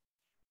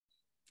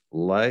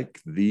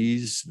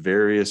these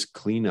various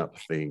cleanup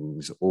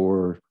things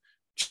or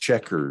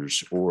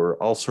checkers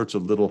or all sorts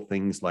of little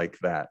things like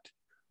that.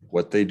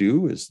 What they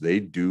do is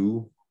they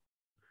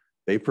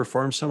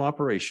perform some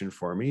operation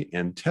for me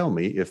and tell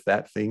me if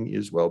that thing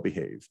is well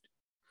behaved.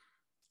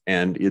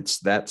 And it's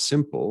that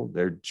simple.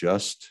 They're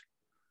just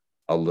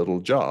a little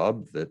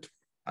job that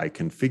I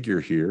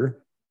configure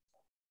here.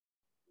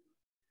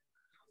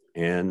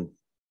 And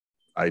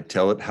I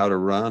tell it how to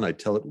run. I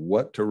tell it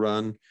what to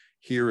run.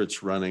 Here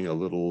it's running a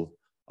little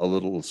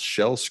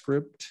shell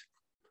script.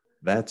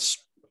 That's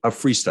a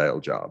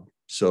freestyle job.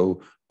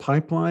 So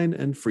pipeline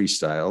and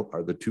freestyle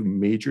are the two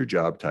major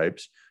job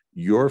types.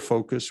 Your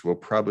focus will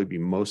probably be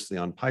mostly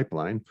on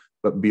pipeline,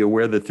 but be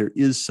aware that there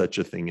is such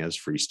a thing as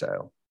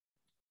freestyle.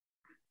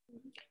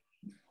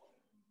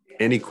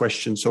 Any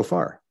questions so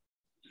far?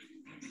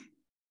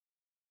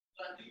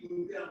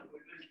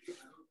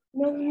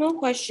 No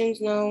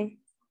questions, no.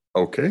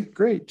 Okay,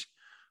 great.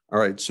 All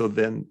right, so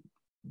then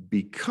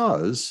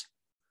because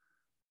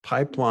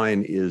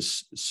pipeline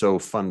is so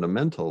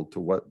fundamental to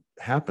what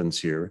happens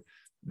here,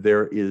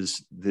 there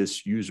is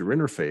this user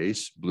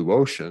interface, Blue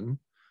Ocean,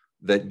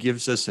 that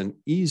gives us an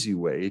easy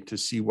way to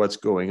see what's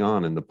going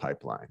on in the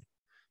pipeline.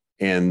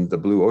 And the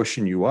Blue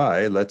Ocean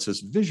UI lets us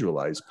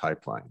visualize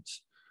pipelines.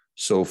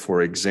 So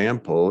for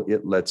example,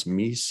 it lets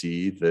me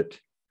see that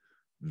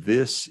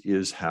this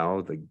is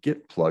how the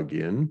Git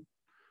plugin,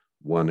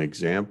 one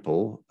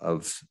example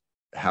of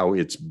how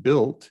it's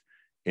built,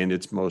 and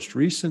its most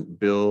recent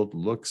build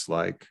looks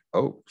like,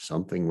 oh,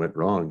 something went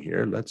wrong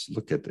here. Let's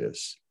look at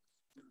this.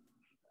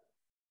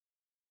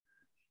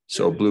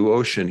 So Blue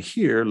Ocean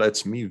here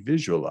lets me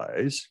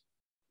visualize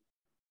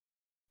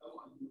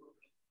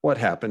what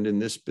happened in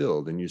this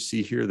build. And you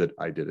see here that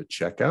I did a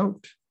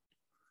checkout,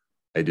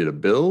 I did a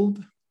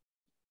build,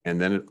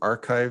 and then it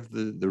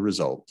archived the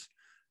result.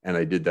 And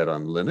I did that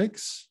on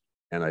Linux,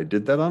 and I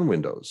did that on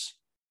Windows.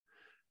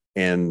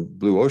 And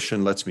Blue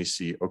Ocean lets me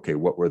see, okay,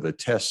 what were the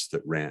tests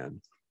that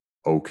ran?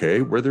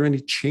 Okay, were there any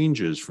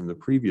changes from the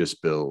previous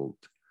build?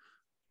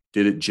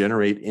 Did it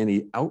generate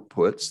any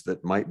outputs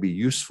that might be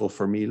useful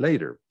for me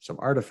later? Some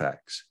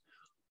artifacts.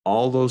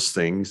 All those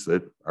things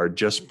that are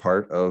just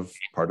part of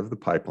the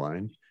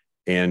pipeline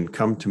and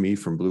come to me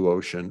from Blue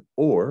Ocean,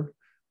 or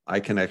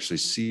I can actually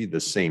see the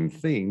same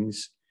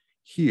things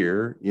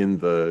here in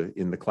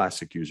the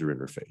classic user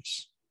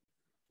interface.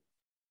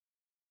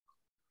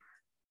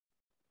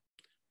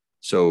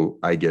 So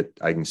I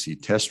can see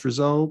test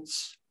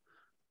results.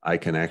 I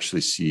can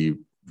actually see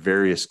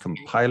various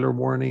compiler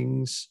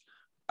warnings.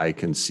 I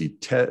can see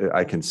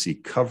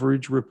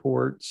coverage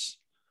reports.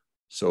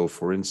 So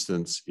for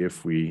instance,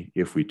 if we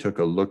took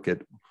a look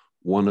at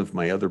one of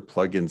my other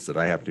plugins that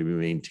I have to be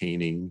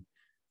maintaining,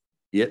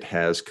 it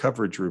has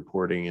coverage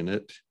reporting in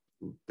it,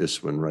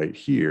 this one right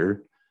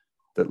here,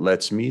 that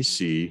lets me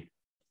see,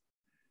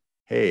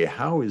 hey,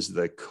 how is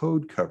the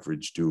code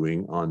coverage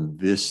doing on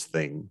this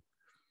thing?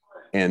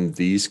 And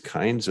these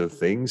kinds of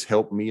things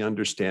help me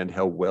understand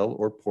how well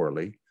or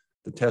poorly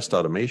the test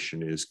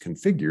automation is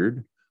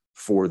configured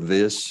for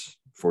this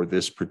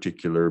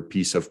particular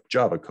piece of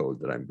Java code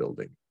that I'm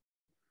building.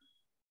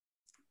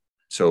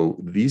 So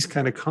these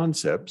kind of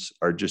concepts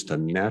are just a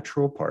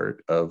natural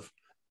part of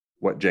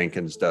what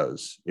Jenkins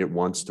does. It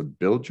wants to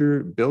build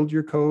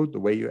your code the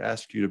way you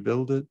ask you to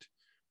build it,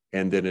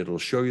 and then it'll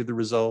show you the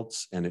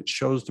results, and it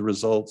shows the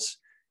results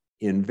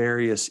in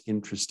various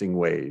interesting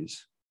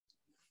ways.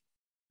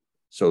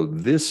 So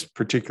this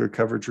particular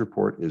coverage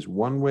report is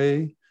one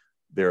way.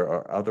 There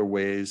are other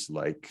ways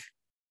like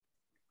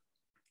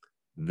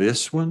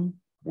this one,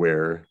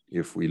 where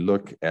if we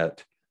look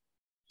at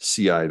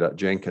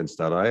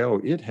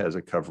ci.jenkins.io, it has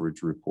a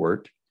coverage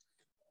report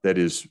that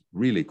is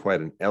really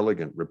quite an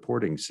elegant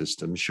reporting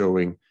system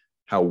showing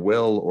how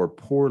well or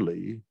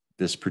poorly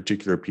this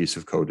particular piece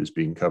of code is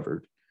being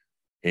covered.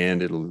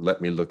 And it'll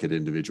let me look at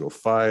individual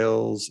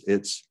files.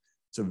 It's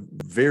a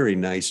very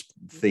nice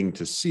thing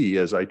to see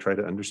as I try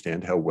to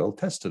understand how well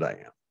tested I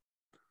am.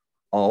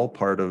 All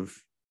part of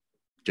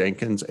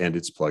Jenkins and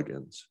its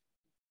plugins.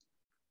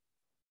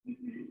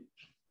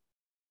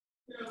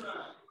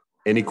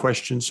 Any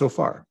questions so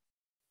far?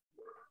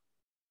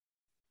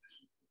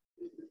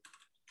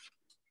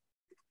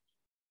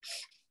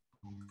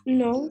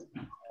 No.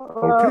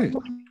 Okay.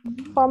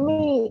 For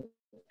me,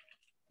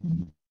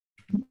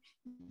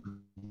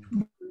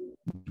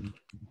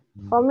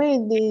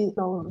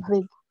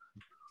 vague.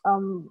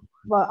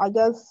 But I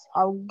guess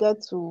I'll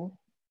get to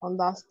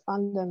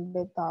understand them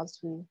better as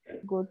we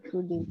go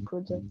through the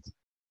project.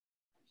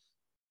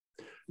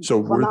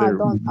 So For were now, there?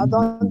 I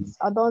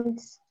don't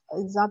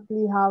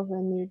exactly have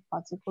any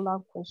particular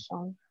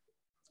question.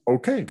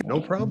 Okay,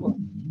 no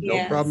problem. No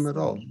Yes. problem at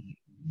all.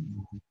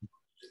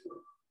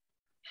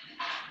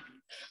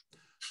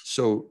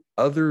 So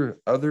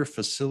other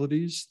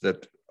facilities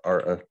that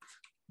are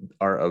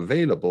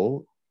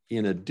available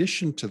in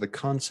addition to the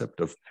concept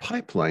of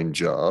pipeline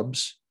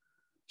jobs.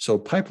 So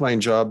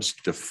pipeline jobs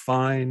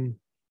define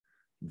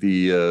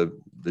the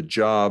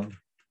job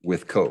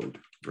with code,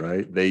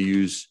 right? They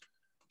use,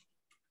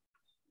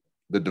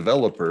 the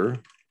developer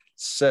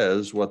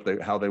says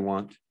how they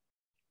want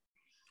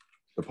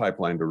the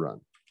pipeline to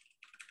run.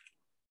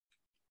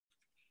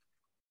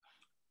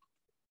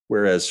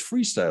 Whereas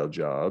freestyle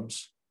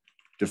jobs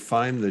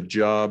define the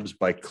jobs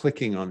by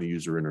clicking on the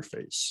user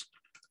interface.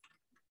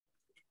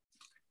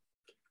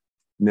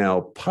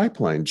 Now,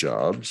 pipeline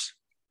jobs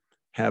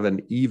have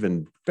an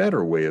even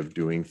better way of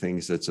doing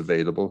things that's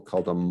available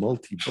called a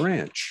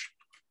multi-branch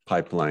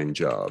pipeline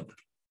job.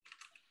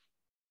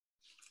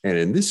 And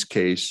in this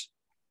case,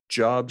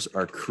 jobs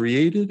are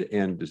created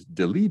and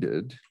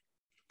deleted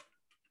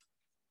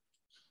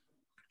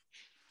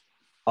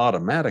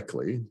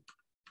automatically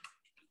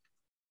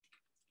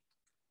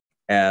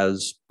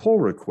as pull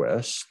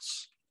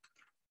requests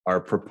are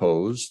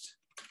proposed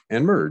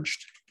and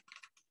merged.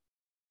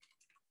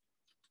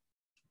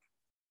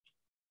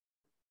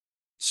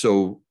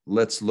 So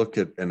let's look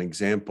at an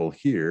example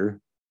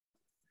here.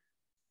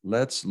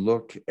 Let's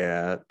look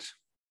at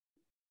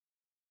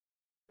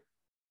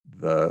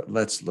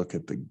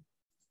the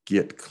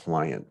Git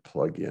client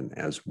plugin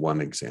as one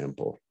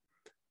example.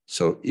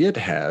 So it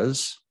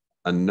has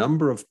a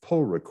number of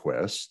pull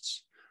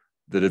requests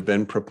that have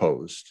been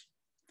proposed.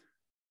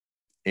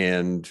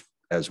 And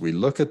as we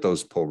look at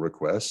those pull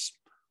requests,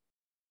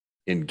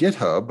 in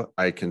GitHub,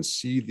 I can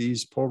see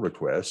these pull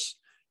requests.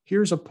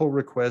 Here's a pull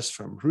request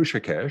from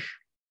Hrishikesh,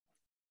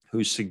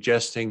 who's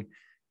suggesting,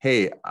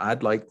 hey,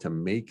 I'd like to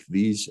make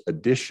these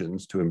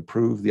additions to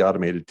improve the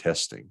automated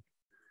testing.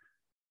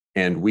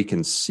 And we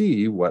can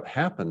see what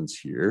happens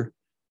here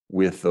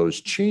with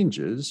those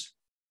changes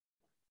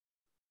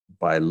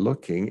by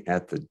looking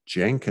at the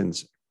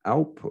Jenkins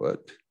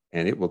output,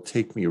 and it will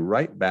take me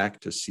right back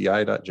to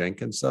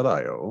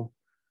ci.jenkins.io,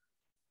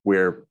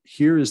 where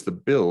here is the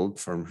build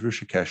from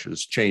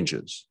Hrishikesh's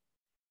changes.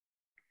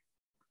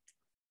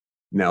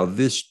 Now,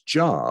 this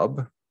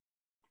job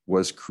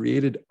was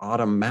created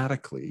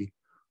automatically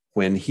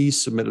when he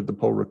submitted the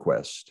pull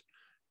request.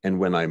 And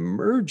when I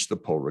merge the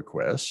pull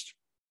request,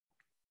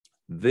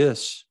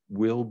 this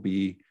will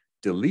be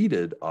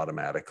deleted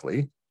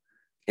automatically.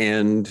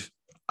 And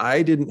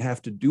I didn't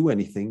have to do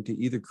anything to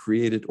either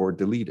create it or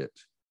delete it.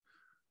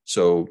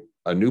 So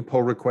a new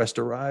pull request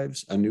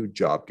arrives, a new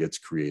job gets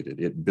created.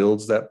 It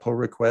builds that pull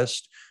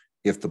request.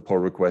 If the pull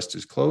request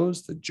is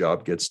closed, the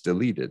job gets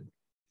deleted.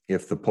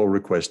 If the pull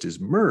request is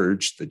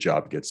merged, the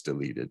job gets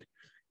deleted.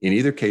 In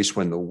either case,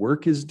 when the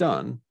work is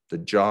done, the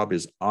job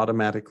is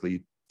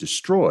automatically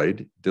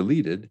destroyed,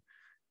 deleted,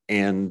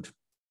 and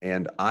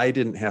I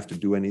didn't have to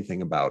do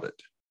anything about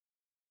it.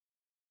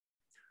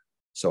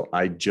 So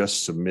I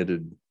just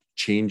submitted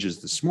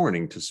changes this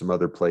morning to some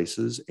other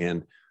places,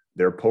 and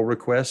their pull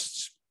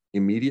requests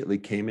immediately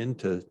came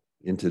into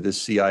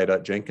this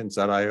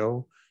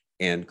ci.jenkins.io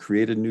and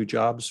created new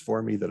jobs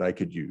for me that I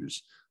could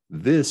use.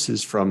 This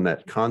is from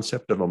that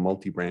concept of a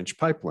multi-branch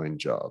pipeline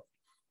job.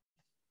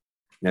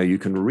 Now you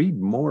can read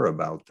more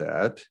about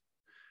that.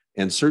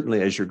 And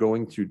certainly as you're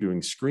going through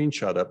doing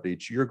screenshot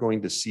updates, you're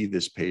going to see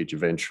this page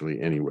eventually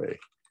anyway,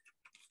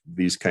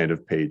 these kind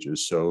of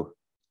pages. So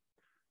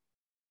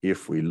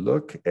if we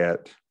look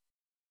at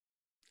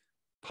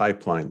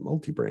pipeline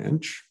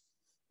multi-branch,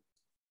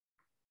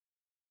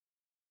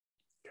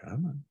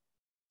 come on.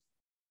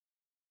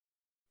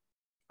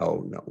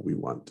 Oh no, we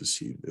want to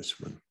see this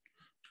one.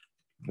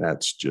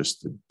 That's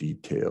just the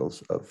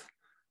details of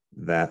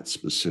that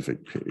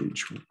specific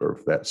page or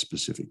that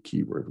specific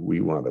keyword.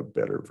 We want a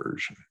better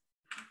version.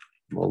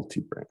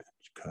 Multi-branch,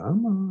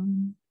 come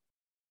on.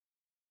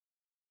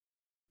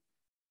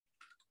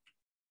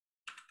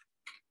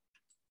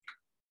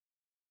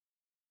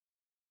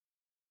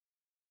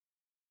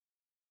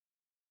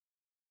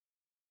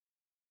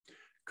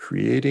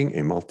 Creating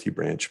a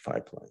multi-branch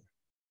pipeline.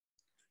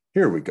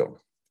 Here we go.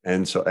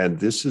 And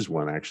this is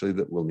one actually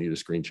that will need a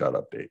screenshot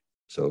update.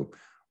 So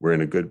we're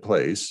in a good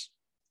place.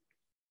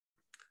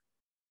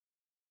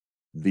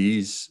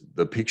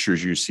 The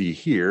pictures you see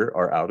here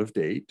are out of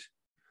date,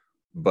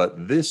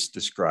 but this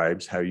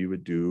describes how you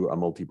would do a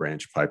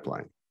multi-branch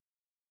pipeline.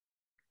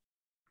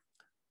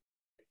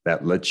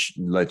 That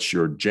lets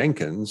your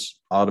Jenkins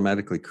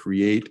automatically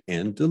create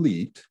and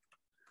delete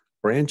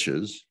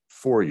branches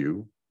for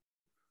you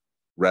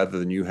rather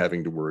than you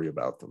having to worry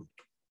about them.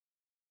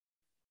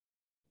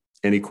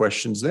 Any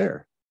questions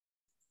there?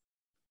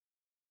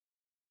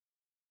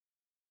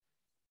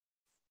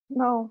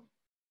 No.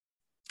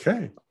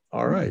 Okay,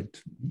 all right.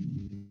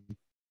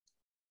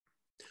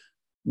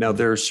 Now,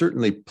 there are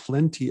certainly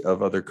plenty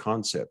of other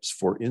concepts.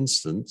 For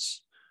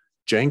instance,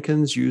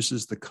 Jenkins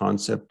uses the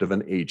concept of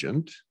an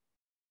agent.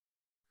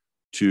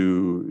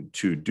 to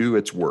do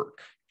its work.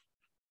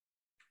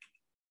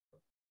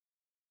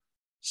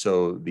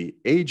 So the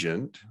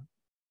agent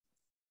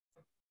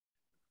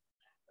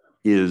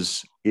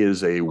is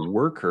a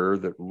worker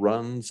that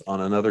runs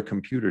on another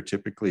computer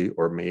typically,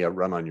 or may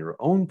run on your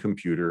own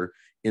computer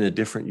in a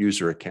different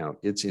user account.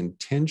 It's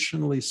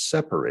intentionally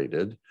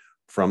separated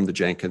from the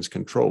Jenkins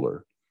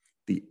controller.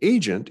 The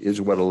agent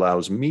is what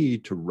allows me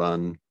to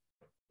run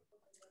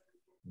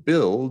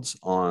builds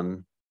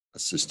on a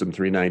System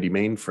 390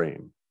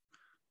 mainframe,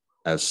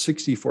 a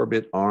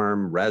 64-bit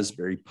ARM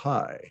Raspberry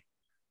Pi,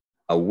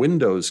 a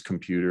Windows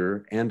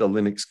computer, and a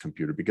Linux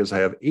computer, because I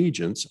have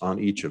agents on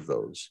each of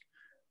those.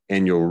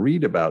 And you'll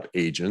read about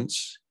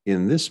agents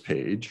in this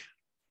page.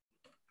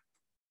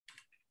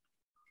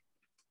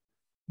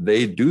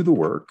 They do the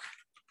work.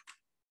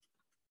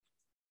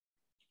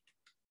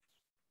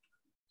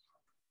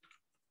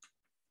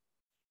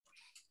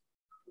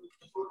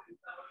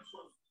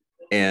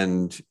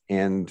 And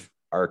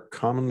are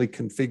commonly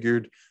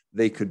configured.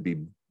 They could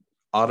be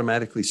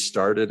automatically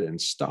started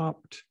and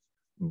stopped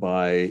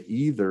by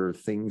either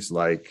things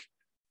like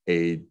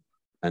an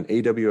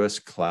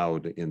AWS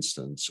cloud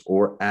instance,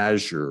 or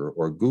Azure,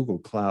 or Google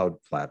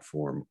Cloud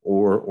Platform,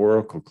 or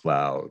Oracle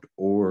Cloud,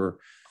 or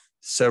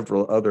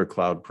several other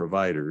cloud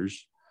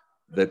providers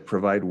that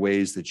provide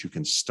ways that you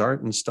can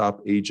start and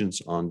stop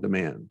agents on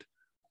demand.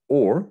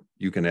 Or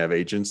you can have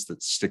agents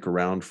that stick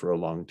around for a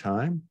long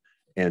time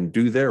and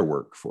do their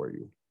work for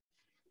you.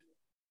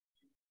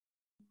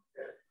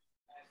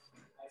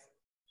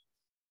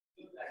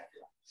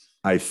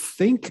 I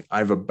think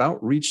I've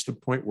about reached the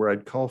point where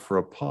I'd call for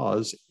a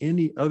pause.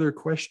 Any other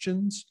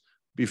questions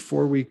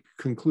before we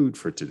conclude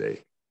for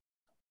today?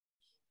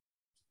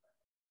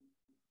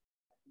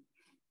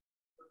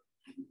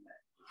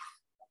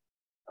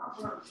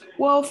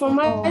 Well, from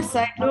my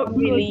side, not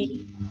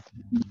really.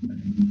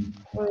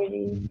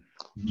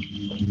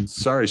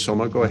 Sorry,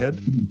 Soma, go ahead.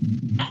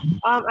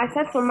 I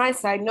said from my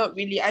side, not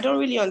really. I don't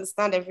really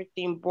understand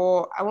everything,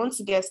 but I want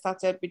to get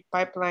started with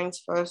pipelines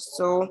first.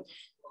 So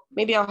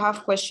maybe I'll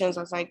have questions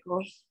as I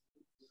go.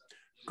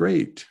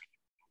 Great.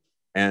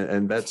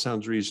 And that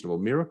sounds reasonable.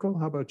 Miracle,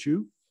 how about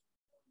you?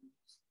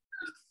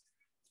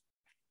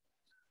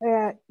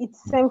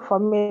 It's same for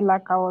me,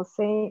 like I was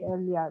saying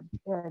earlier,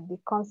 the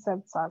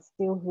concepts are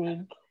still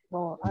vague,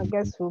 but I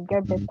guess we'll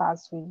get better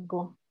as we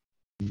go.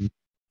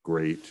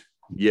 Great.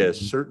 Yes,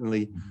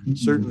 certainly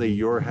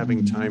you're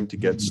having time to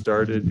get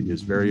started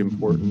is very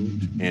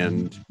important,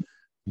 and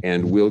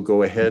we'll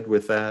go ahead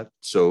with that.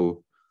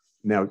 So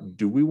now,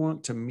 do we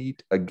want to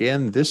meet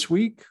again this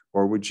week,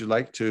 or would you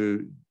like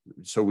to,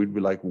 so would we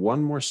like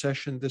one more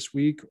session this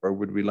week, or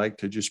would we like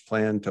to just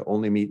plan to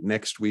only meet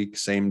next week,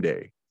 same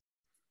day?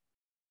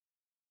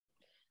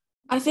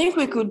 I think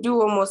we could do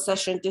one more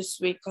session this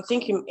week. I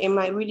think it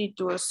might really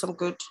do us some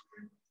good.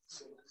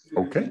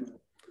 Okay.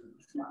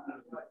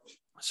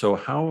 So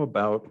how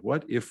about,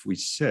 what if we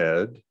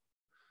said,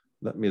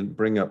 let me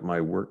bring up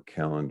my work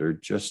calendar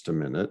just a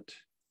minute.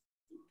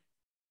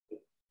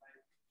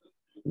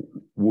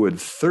 Would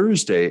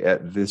Thursday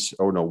at this,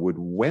 oh no, would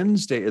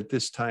Wednesday at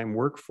this time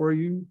work for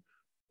you?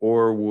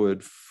 Or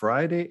would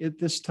Friday at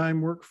this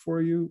time work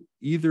for you?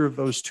 Either of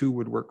those two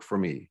would work for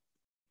me.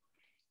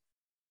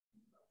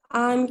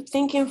 I'm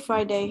thinking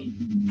Friday.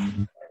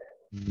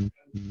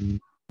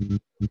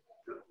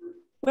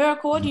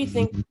 Miracle, what do you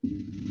think?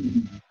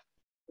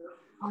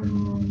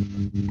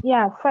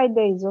 Yeah,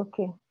 Friday is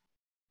okay.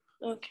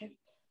 Okay.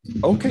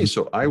 Okay,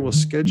 so I will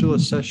schedule a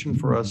session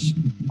for us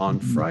on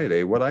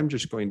Friday. What I'm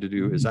just going to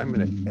do is I'm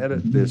going to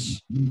edit this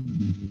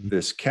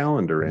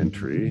calendar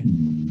entry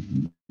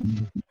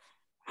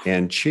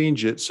and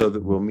change it so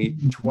that we'll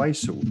meet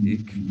twice a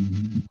week.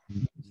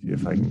 See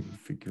if I can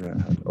figure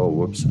out how to, oh,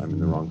 whoops, I'm in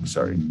the wrong,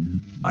 sorry.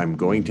 I'm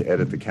going to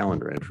edit the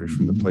calendar entry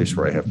from the place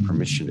where I have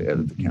permission to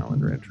edit the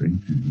calendar entry.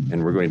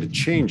 And we're going to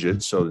change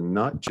it so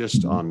not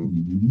just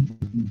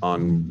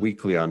on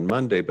weekly on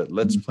Monday, but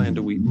let's plan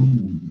to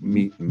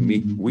meet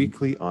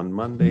weekly on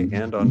Monday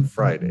and on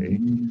Friday.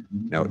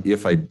 Now,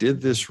 if I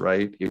did this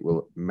right, it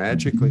will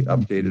magically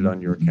update it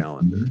on your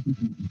calendar.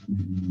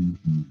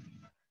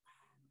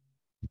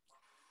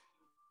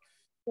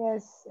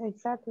 Yes,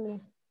 exactly.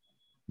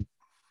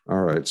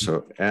 All right,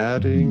 so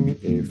adding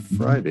a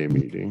Friday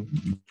meeting.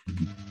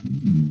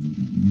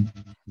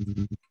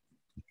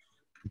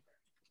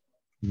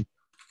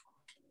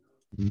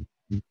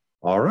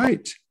 All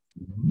right.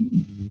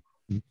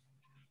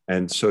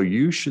 And so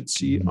you should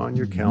see on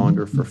your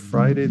calendar for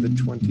Friday the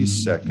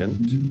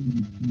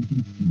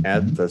 22nd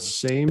at the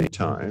same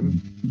time.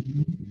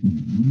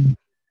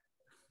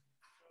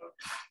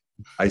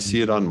 I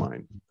see it on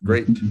mine.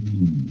 Great.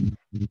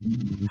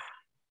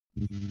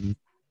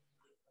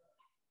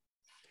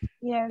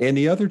 Yes.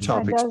 Any other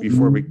topics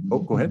before we, oh,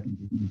 go ahead.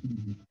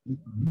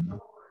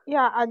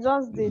 Yeah, I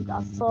just did.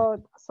 I saw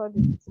the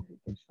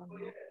notification.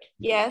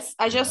 Yes,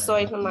 I just saw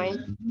it on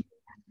mine.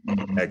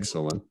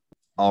 Excellent.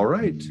 All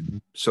right.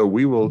 So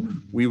we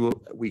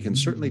can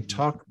certainly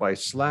talk by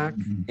Slack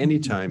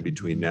anytime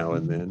between now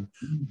and then,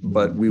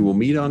 but we will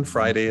meet on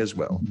Friday as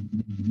well.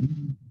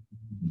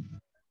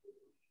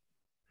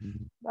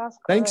 That's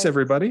Thanks, correct.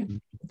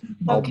 everybody.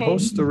 Okay.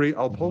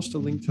 I'll post a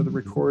link to the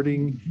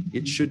recording.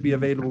 It should be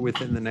available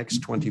within the next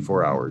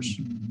 24 hours.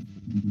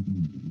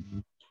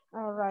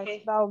 All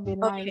right, that would be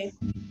nice. Okay.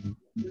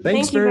 Thanks Thank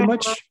you very very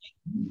much. much.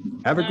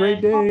 Have a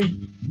great day.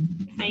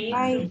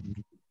 Bye.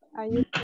 And you